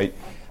firefight,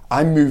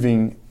 I'm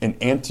moving an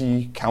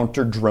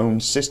anti-counter drone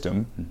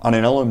system on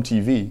an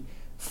LMTV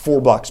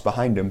 4 blocks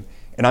behind them,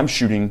 and I'm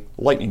shooting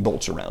lightning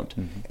bolts around.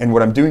 Mm-hmm. And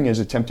what I'm doing is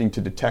attempting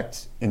to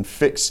detect and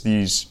fix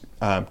these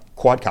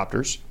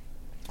quadcopters.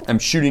 I'm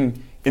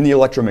shooting in the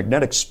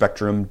electromagnetic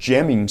spectrum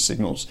jamming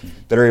signals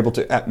that are able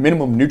to, at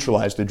minimum,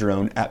 neutralize the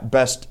drone, at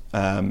best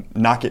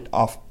knock it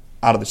off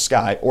out of the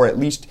sky, or at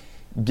least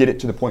get it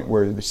to the point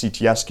where the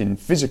CTS can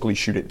physically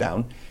shoot it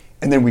down.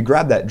 And then we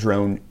grab that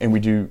drone and we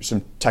do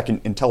some tech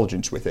and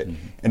intelligence with it.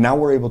 Mm-hmm. And now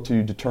we're able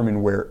to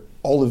determine where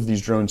all of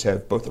these drones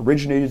have both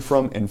originated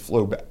from and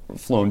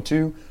flown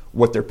to,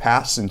 what their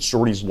paths and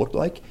sorties look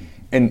like. Mm-hmm.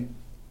 And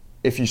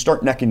if you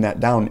start necking that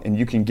down and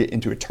you can get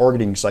into a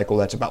targeting cycle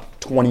that's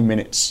about 20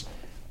 minutes,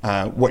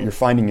 what you're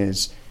finding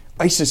is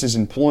ISIS is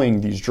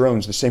employing these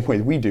drones the same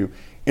way we do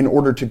in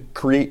order to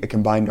create a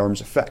combined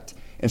arms effect.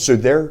 And so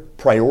they're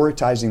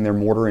prioritizing their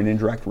mortar and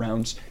indirect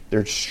rounds.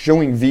 They're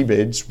showing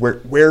VBIDs.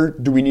 Where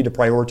do we need to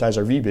prioritize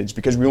our VBIDs?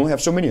 Because we only have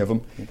so many of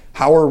them.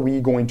 How are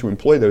we going to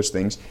employ those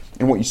things?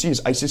 And what you see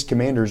is ISIS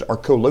commanders are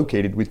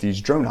co-located with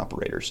these drone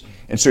operators.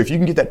 And so if you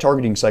can get that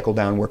targeting cycle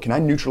down, where can I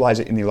neutralize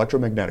it in the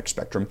electromagnetic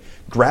spectrum,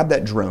 grab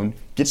that drone,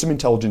 get some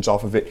intelligence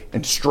off of it,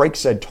 and strike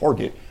said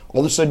target,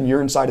 all of a sudden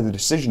you're inside of the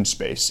decision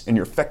space and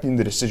you're affecting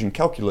the decision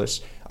calculus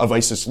of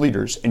ISIS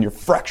leaders and you're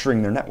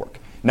fracturing their network.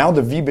 Now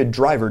the VBID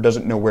driver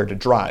doesn't know where to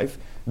drive.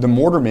 The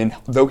mortarman,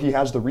 though he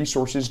has the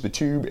resources, the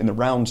tube, and the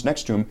rounds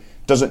next to him,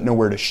 doesn't know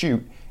where to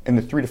shoot. And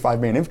the 3 to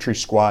 5 man infantry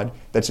squad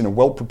that's in a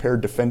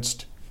well-prepared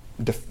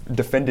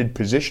defended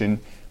position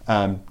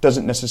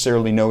doesn't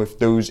necessarily know if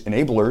those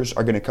enablers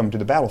are going to come to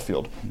the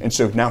battlefield. And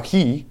so now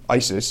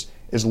ISIS,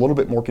 is a little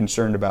bit more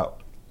concerned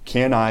about,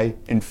 can I,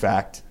 in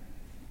fact,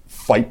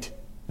 fight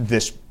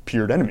this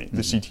peered enemy,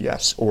 the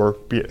CTS, or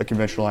be it a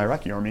conventional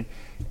Iraqi army?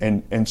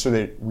 And so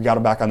that we got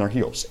them back on their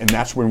heels. And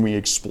that's when we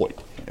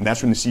exploit. And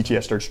that's when the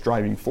CTS starts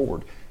driving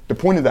forward. The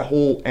point of that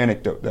whole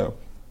anecdote, though,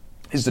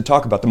 is to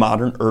talk about the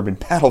modern urban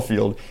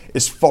battlefield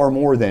is far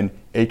more than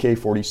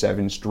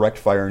AK-47s, direct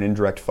fire and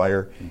indirect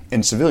fire,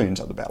 and civilians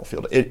on the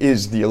battlefield. It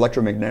is the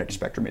electromagnetic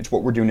spectrum. It's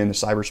what we're doing in the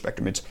cyber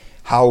spectrum. It's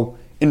how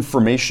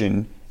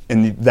information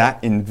in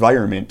that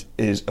environment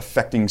is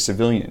affecting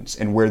civilians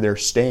and where they're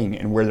staying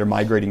and where they're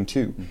migrating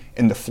to,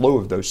 and the flow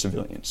of those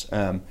civilians.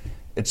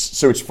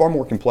 It's far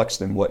more complex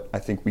than what I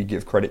think we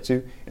give credit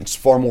to. It's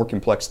far more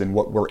complex than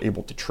what we're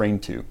able to train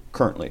to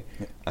currently.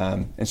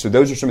 And so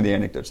those are some of the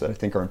anecdotes that I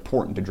think are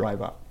important to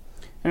drive out.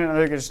 And I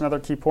think just another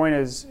key point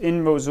is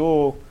in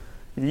Mosul,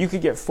 you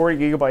could get 40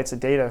 gigabytes of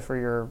data for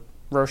your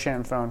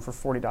Roshan phone for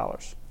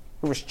 $40.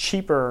 It was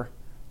cheaper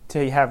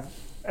to have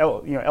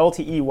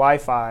LTE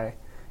Wi-Fi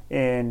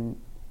in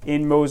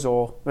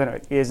Mosul than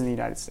it is in the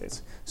United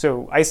States.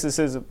 So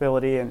ISIS's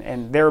ability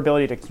and their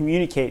ability to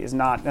communicate is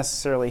not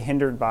necessarily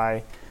hindered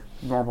by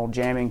normal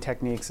jamming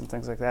techniques and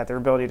things like that. Their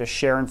ability to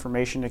share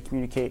information, to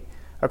communicate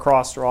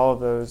across through all of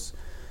those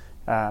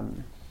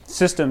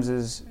systems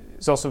is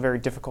also very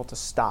difficult to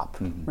stop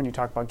when you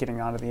talk about getting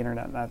onto the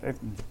internet.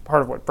 And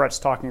part of what Brett's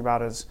talking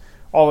about is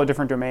all the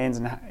different domains,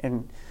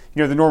 and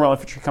the normal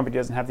infantry company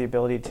doesn't have the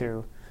ability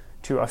to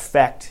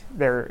affect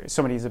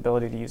somebody's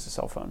ability to use a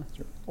cell phone,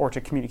 or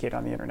to communicate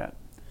on the internet,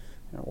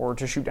 or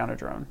to shoot down a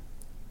drone.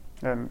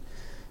 And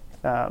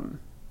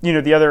one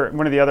of the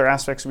other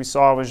aspects we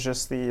saw was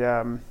just there's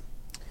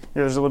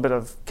a little bit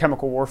of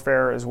chemical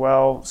warfare as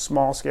well,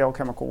 small scale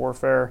chemical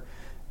warfare,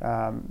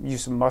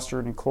 use of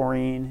mustard and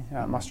chlorine,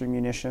 mustard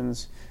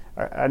munitions.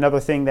 Another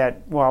thing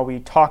that while we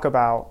talk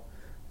about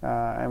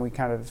and we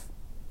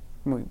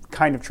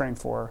kind of train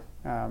for,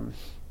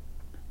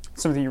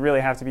 something you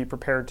really have to be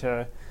prepared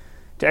to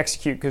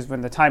execute, because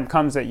when the time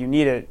comes that you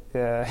need it,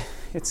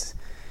 it's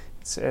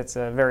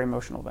a very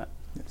emotional event.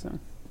 So.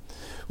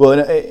 Well,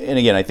 and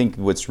again, I think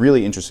what's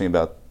really interesting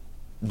about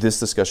this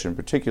discussion in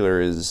particular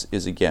is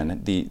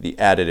again the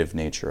additive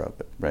nature of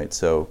it, right?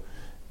 So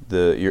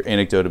your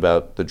anecdote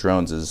about the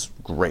drones is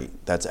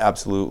great. That's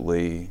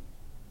absolutely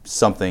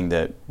something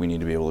that we need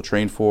to be able to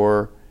train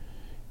for.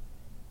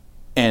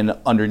 And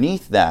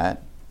underneath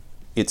that,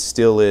 it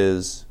still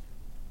is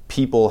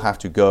people have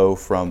to go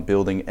from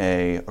building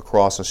A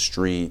across a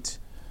street,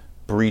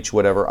 breach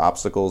whatever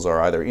obstacles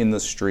are either in the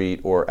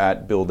street or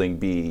at building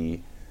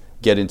B,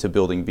 get into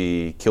building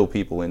B, kill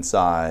people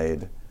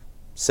inside,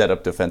 set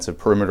up defensive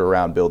perimeter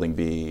around building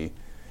B.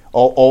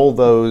 All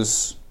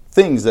those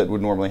things that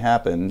would normally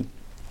happen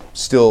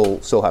still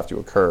have to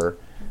occur.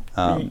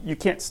 You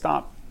can't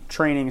stop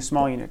training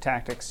small unit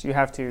tactics. You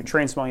have to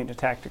train small unit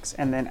tactics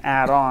and then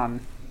add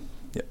on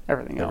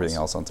everything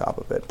else on top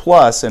of it.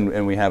 Plus,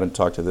 and we haven't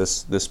talked to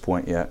this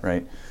point yet,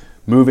 right?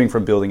 Moving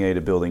from building A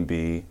to building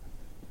B,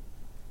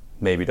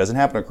 maybe doesn't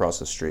happen across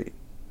the street.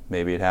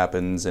 Maybe it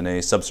happens in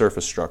a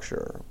subsurface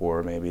structure,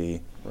 or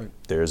maybe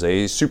there's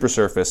a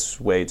supersurface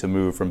way to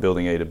move from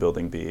building A to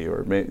building B,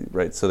 or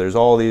right. So there's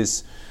all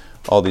these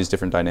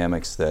different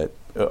dynamics that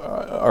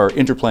are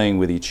interplaying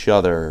with each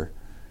other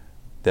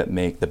that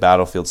make the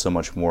battlefield so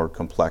much more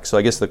complex. So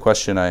I guess the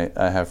question I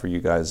have for you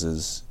guys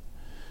is,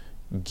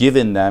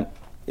 given that,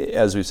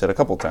 as we've said a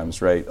couple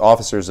times, right,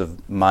 officers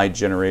of my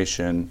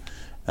generation,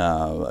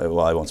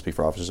 well, I won't speak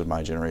for officers of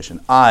my generation,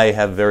 I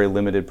have very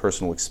limited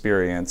personal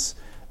experience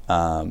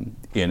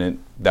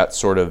in that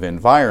sort of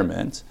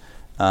environment.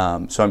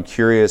 So I'm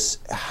curious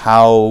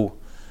how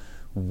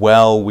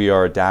well we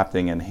are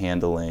adapting and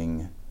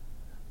handling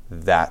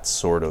that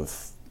sort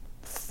of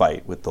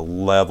fight with the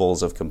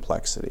levels of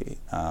complexity.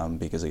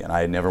 Because again,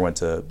 I never went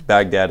to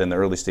Baghdad in the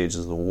early stages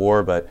of the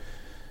war, but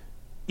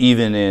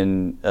even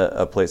in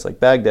a place like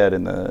Baghdad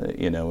in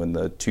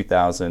the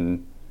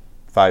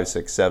 2005,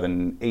 6,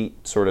 7,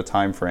 8 sort of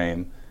time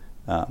frame,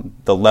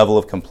 the level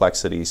of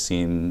complexity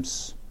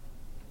seems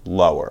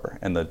lower,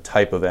 and the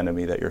type of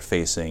enemy that you're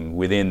facing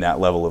within that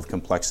level of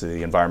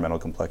complexity, environmental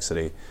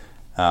complexity,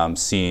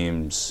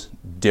 seems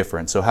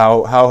different. So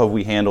how have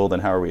we handled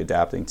and how are we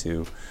adapting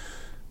to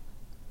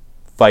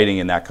fighting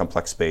in that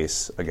complex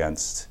space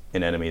against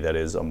an enemy that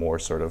is a more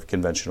sort of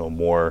conventional,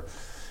 more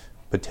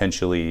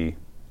potentially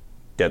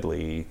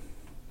deadly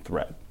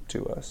threat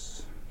to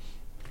us?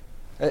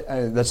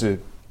 It's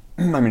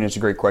a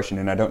great question,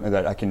 and I don't know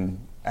that I can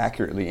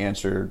accurately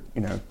answer,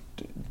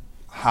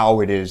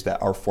 how it is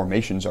that our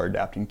formations are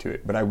adapting to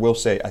it. But I will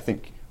say,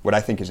 what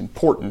I think is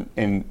important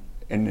in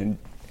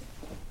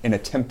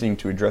attempting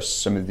to address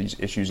some of these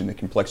issues and the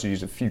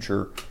complexities of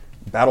future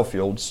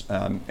battlefields,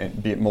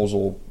 and be it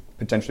Mosul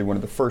potentially one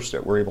of the first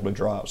that we're able to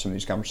draw out some of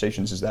these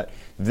conversations, is that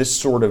this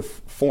sort of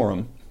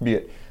forum, be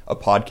it a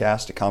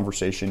podcast, a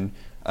conversation,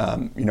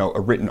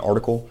 a written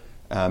article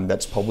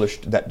that's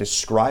published that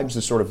describes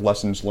the sort of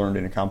lessons learned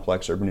in a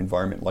complex urban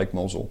environment like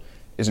Mosul,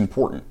 is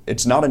important.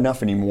 It's not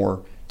enough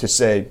anymore to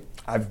say,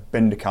 I've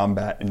been to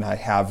combat and I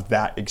have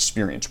that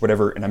experience,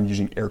 whatever, and I'm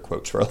using air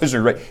quotes for our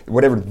listeners, right?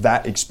 Whatever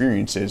that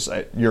experience is,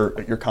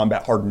 you're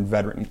combat hardened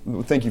veteran.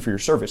 Thank you for your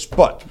service.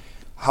 But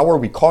how are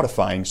we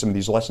codifying some of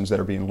these lessons that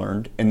are being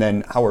learned? And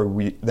then how are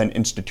we then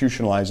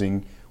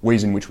institutionalizing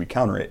ways in which we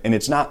counter it? And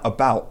it's not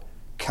about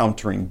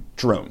countering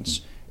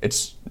drones.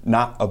 It's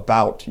not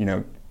about,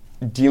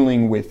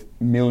 dealing with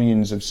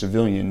millions of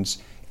civilians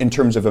in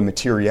terms of a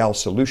material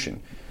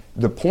solution.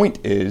 The point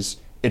is,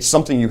 it's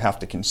something you have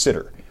to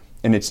consider.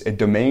 And it's a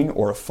domain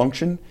or a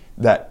function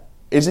that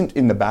isn't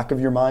in the back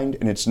of your mind,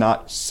 and it's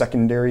not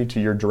secondary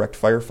to your direct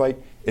firefight.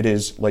 It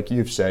is, like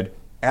you've said,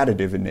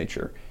 additive in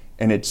nature.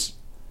 And it's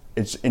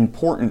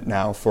important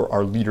now for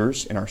our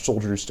leaders and our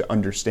soldiers to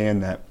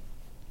understand that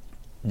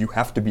you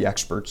have to be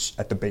experts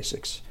at the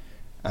basics.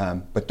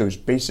 But those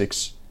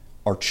basics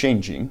are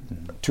changing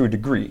to a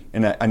degree.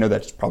 And I know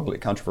that's probably a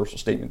controversial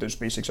statement. Those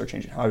basics are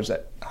changing. How is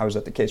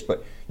that the case?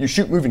 But you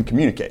shoot, move, and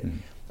communicate.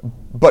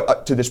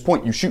 But to this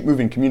point, you shoot, move,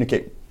 and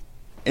communicate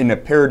in a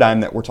paradigm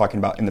that we're talking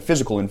about in the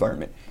physical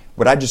environment.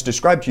 What I just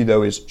described to you,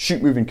 though, is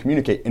shoot, move, and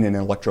communicate in an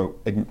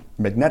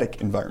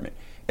electromagnetic environment.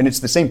 And it's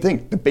the same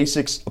thing. The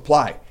basics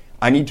apply.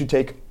 I need to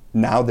take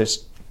now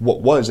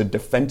what was a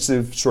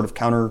defensive sort of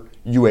counter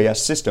UAS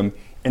system,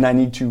 and I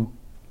need to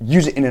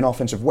use it in an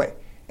offensive way.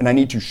 And I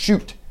need to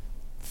shoot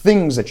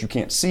things that you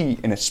can't see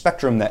in a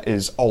spectrum that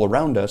is all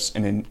around us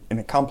and in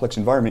a complex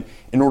environment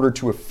in order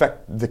to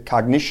affect the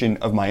cognition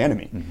of my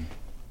enemy.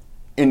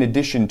 In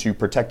addition to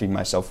protecting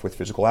myself with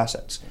physical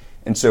assets.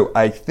 And so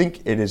I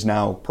think it is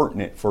now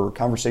pertinent for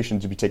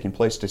conversations to be taking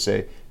place to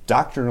say,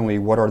 doctrinally,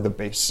 what are the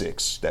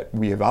basics that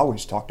we have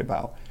always talked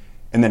about?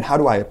 And then how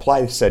do I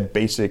apply said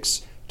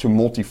basics to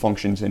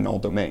multifunctions in all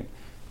domain?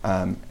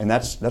 And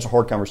that's a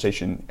hard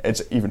conversation.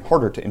 It's even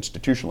harder to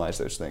institutionalize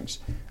those things.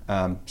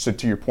 So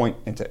to your point,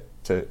 and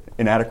to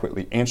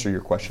inadequately answer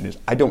your question, is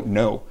I don't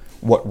know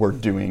what we're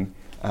doing,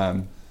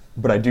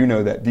 but I do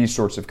know that these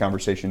sorts of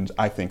conversations,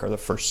 I think, are the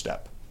first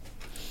step.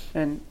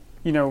 And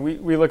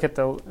we look at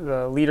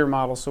the leader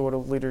model. So what do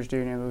leaders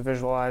do?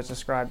 Visualize,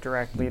 describe,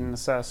 direct, lead, and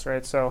assess,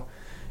 right? So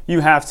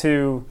you have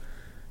to,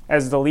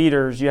 as the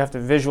leaders, you have to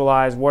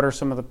visualize what are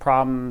some of the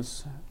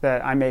problems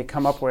that I may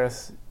come up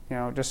with,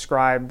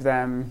 describe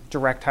them,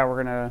 direct how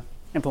we're going to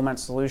implement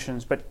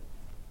solutions. But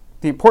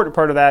the important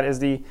part of that is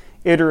the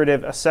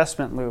iterative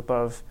assessment loop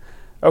of,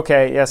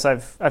 okay, yes,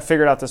 I've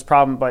figured out this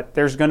problem, but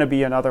there's going to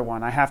be another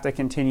one. I have to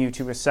continue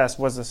to assess,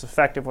 was this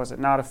effective, was it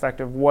not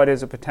effective, what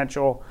is a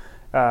potential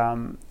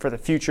for the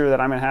future that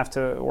I'm going to have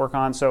to work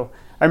on. So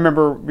I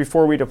remember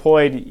before we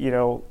deployed,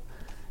 it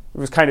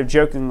was kind of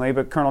jokingly,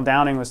 but Colonel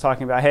Downing was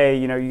talking about, hey,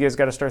 you guys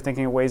got to start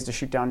thinking of ways to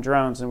shoot down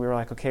drones. And we were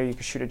like, okay, you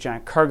could shoot a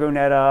giant cargo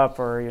net up,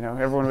 or,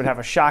 everyone would have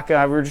a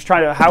shotgun. We were just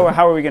trying to, how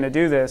are we going to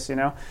do this,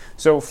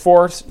 So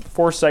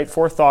foresight,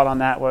 forethought on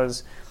that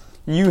was,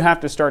 you have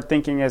to start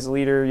thinking as a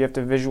leader. You have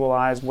to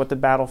visualize what the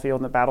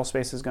battlefield and the battle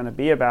space is going to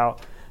be about,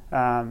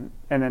 and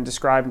then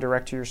describe and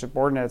direct to your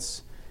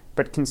subordinates,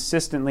 but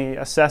consistently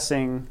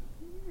assessing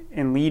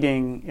and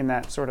leading in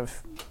that sort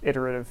of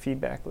iterative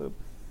feedback loop,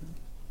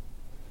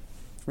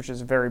 which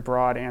is a very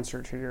broad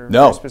answer to your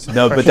very specific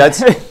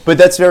question. but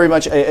that's very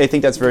much. I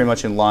think that's very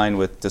much in line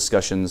with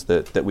discussions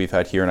that we've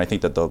had here, and I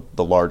think that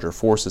the larger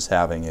force is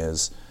having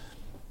is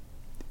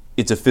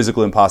it's a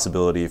physical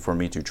impossibility for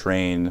me to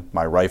train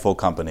my rifle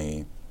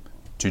company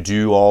to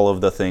do all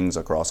of the things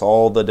across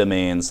all the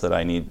domains that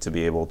I need to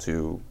be able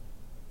to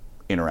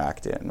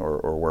interact in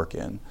or work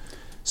in.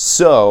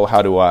 So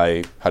how do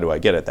I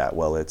get at that?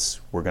 Well,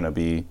 we're going to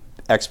be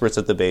experts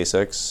at the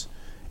basics,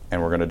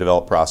 and we're going to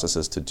develop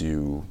processes to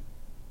do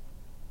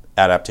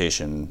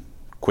adaptation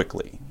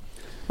quickly.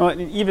 Well,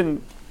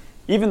 even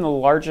the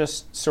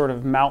largest sort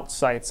of mount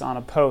sites on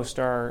a post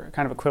are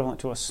kind of equivalent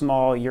to a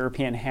small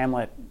European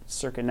hamlet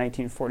circa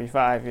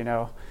 1945.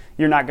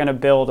 You're not going to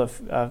build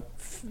a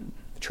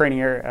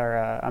training area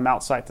or a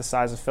mount site the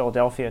size of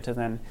Philadelphia to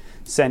then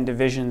send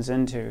divisions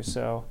into.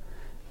 So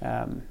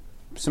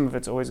some of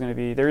it's always going to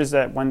be, there's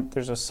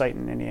a site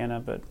in Indiana,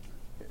 but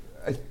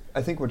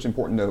I think what's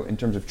important, though, in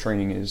terms of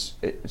training is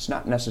it's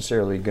not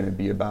necessarily going to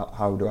be about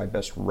how do I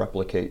best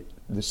replicate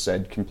this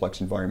said complex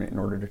environment in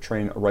order to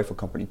train a rifle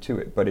company to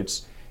it, but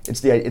it's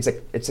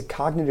a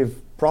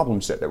cognitive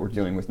problem set that we're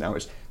dealing with now.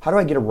 Is how do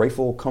I get a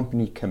rifle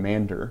company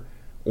commander,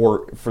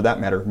 or for that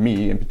matter,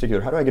 me in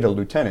particular, how do I get a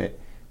lieutenant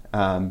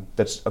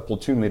that's a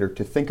platoon leader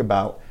to think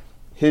about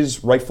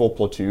his rifle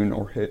platoon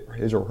or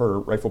his or her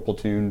rifle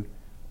platoon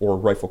or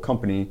rifle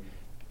company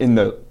in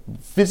the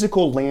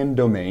physical land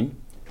domain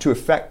to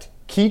affect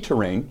key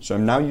terrain. So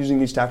I'm now using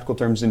these tactical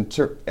terms.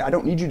 I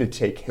don't need you to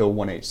take Hill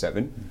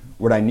 187.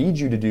 What I need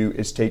you to do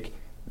is take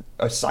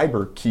a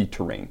cyber key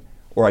terrain,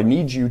 or I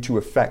need you to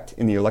affect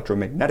in the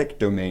electromagnetic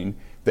domain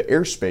the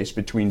airspace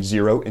between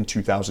 0 and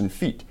 2,000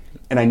 feet.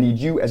 And I need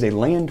you as a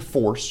land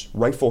force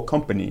rifle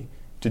company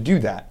to do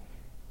that,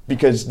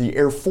 because the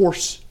Air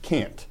Force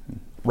can't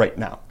right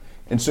now.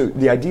 And so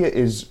the idea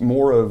is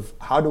more of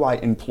how do I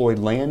employ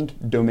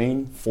land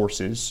domain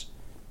forces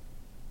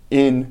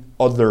in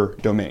other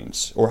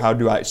domains, or how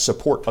do I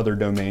support other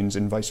domains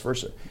and vice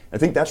versa. I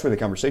think that's where the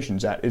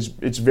conversation's at.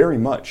 It's very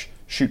much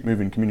shoot,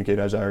 move, and communicate,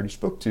 as I already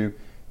spoke to,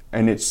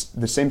 and it's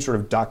the same sort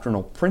of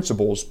doctrinal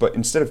principles, but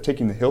instead of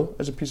taking the hill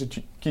as a piece of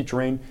key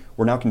terrain,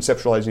 we're now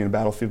conceptualizing a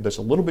battlefield that's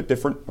a little bit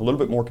different, a little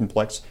bit more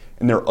complex,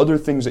 and there are other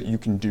things that you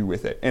can do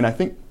with it. And I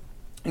think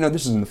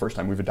this isn't the first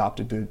time we've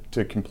adopted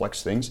to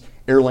complex things.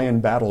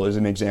 Air-land battle is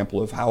an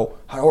example of how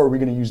are we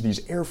going to use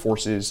these air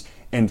forces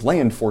and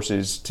land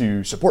forces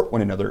to support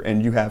one another.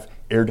 And you have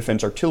air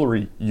defense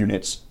artillery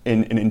units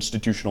in an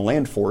institutional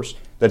land force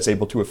that's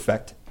able to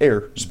affect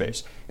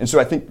airspace. And so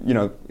I think,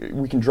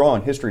 we can draw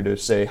on history to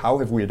say, how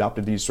have we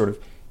adopted these sort of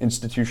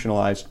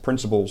institutionalized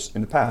principles in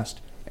the past,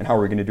 and how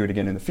are we going to do it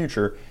again in the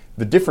future?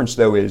 The difference,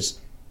 though, is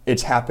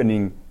it's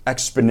happening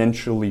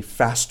exponentially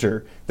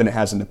faster than it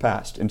has in the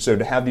past. And so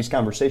to have these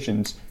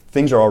conversations,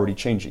 things are already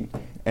changing.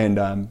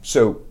 And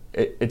so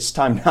it's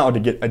time now to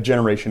get a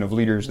generation of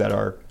leaders that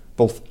are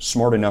both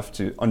smart enough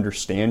to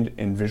understand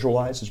and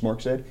visualize, as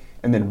Mark said,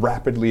 and then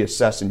rapidly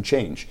assess and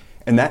change.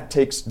 And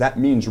that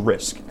means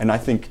risk. And I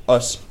think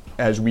us,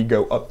 as we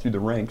go up through the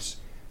ranks,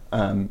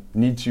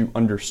 need to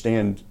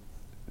understand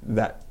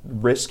that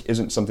risk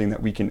isn't something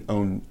that we can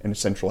own in a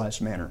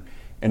centralized manner.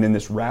 And in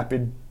this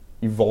rapid,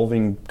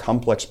 evolving,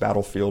 complex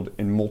battlefield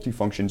in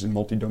multi-functions and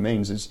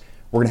multi-domains,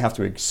 we're going to have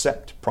to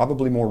accept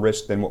probably more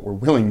risk than what we're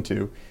willing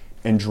to,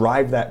 and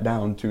drive that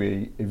down to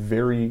a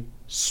very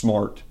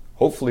smart,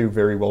 hopefully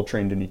very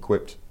well-trained and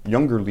equipped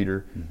younger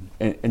leader,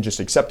 and just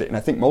accept it. And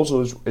I think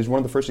Mosul is one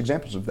of the first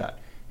examples of that.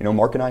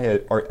 Mark and I,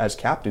 as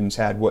captains,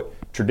 had what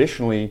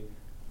traditionally,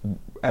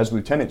 as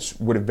lieutenants,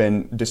 would have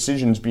been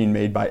decisions being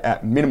made by,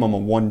 at minimum, a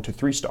 1 to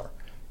 3 star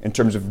in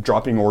terms of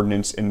dropping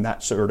ordnance in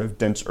that sort of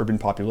dense urban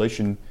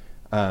population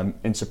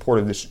in support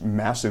of this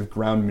massive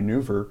ground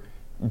maneuver,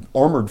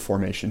 armored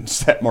formations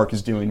that Mark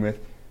is dealing with.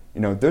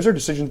 Those are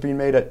decisions being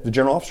made at the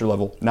general officer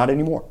level, not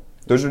anymore.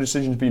 Those are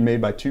decisions being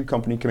made by 2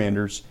 company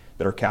commanders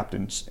that are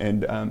captains,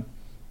 and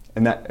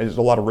that is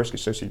a lot of risk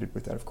associated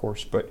with that, of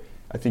course. But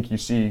I think you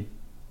see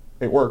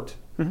it worked.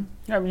 Mm-hmm.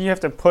 Yeah, you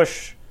have to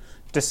push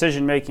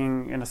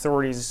decision-making and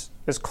authorities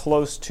as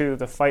close to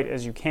the fight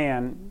as you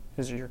can,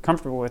 as you're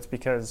comfortable with,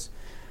 because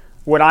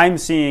what I'm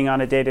seeing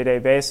on a day-to-day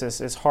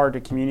basis is hard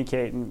to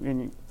communicate.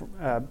 And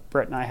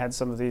Brett and I had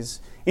some of these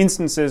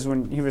instances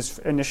when he was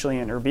initially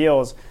in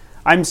Erbil's.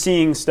 I'm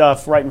seeing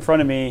stuff right in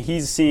front of me.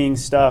 He's seeing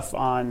stuff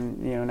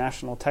on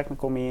national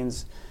technical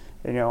means,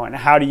 and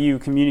how do you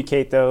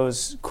communicate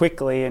those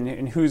quickly,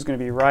 and who's going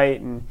to be right,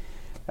 and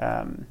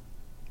a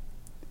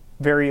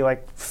very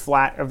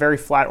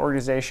flat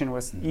organization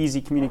with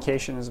easy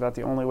communication is about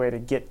the only way to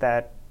get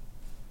that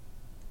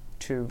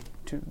to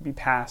be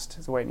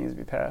passed the way it needs to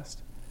be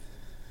passed.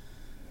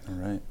 All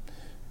right.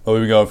 Well,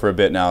 we've been going for a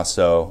bit now,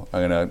 so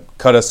I'm going to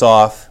cut us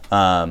off.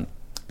 But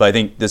I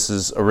think this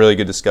is a really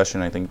good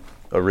discussion. I think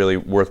a really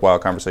worthwhile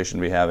conversation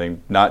to be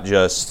having, not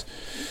just,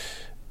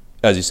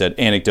 as you said,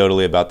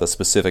 anecdotally about the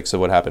specifics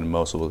of what happened in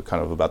Mosul, but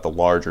kind of about the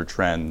larger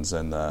trends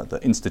and the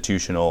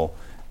institutional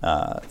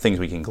things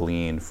we can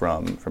glean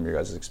from your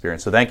guys'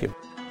 experience. So thank you.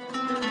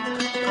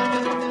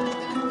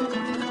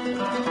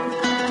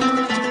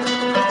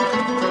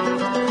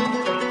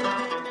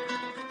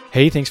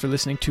 Hey, thanks for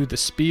listening to The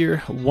Spear.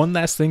 One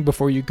last thing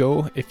before you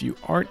go. If you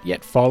aren't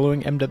yet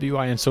following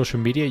MWI on social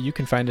media, you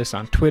can find us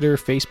on Twitter,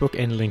 Facebook,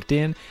 and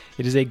LinkedIn.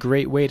 It is a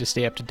great way to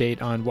stay up to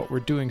date on what we're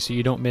doing so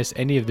you don't miss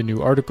any of the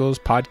new articles,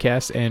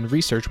 podcasts, and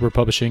research we're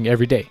publishing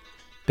every day.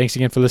 Thanks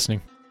again for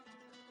listening.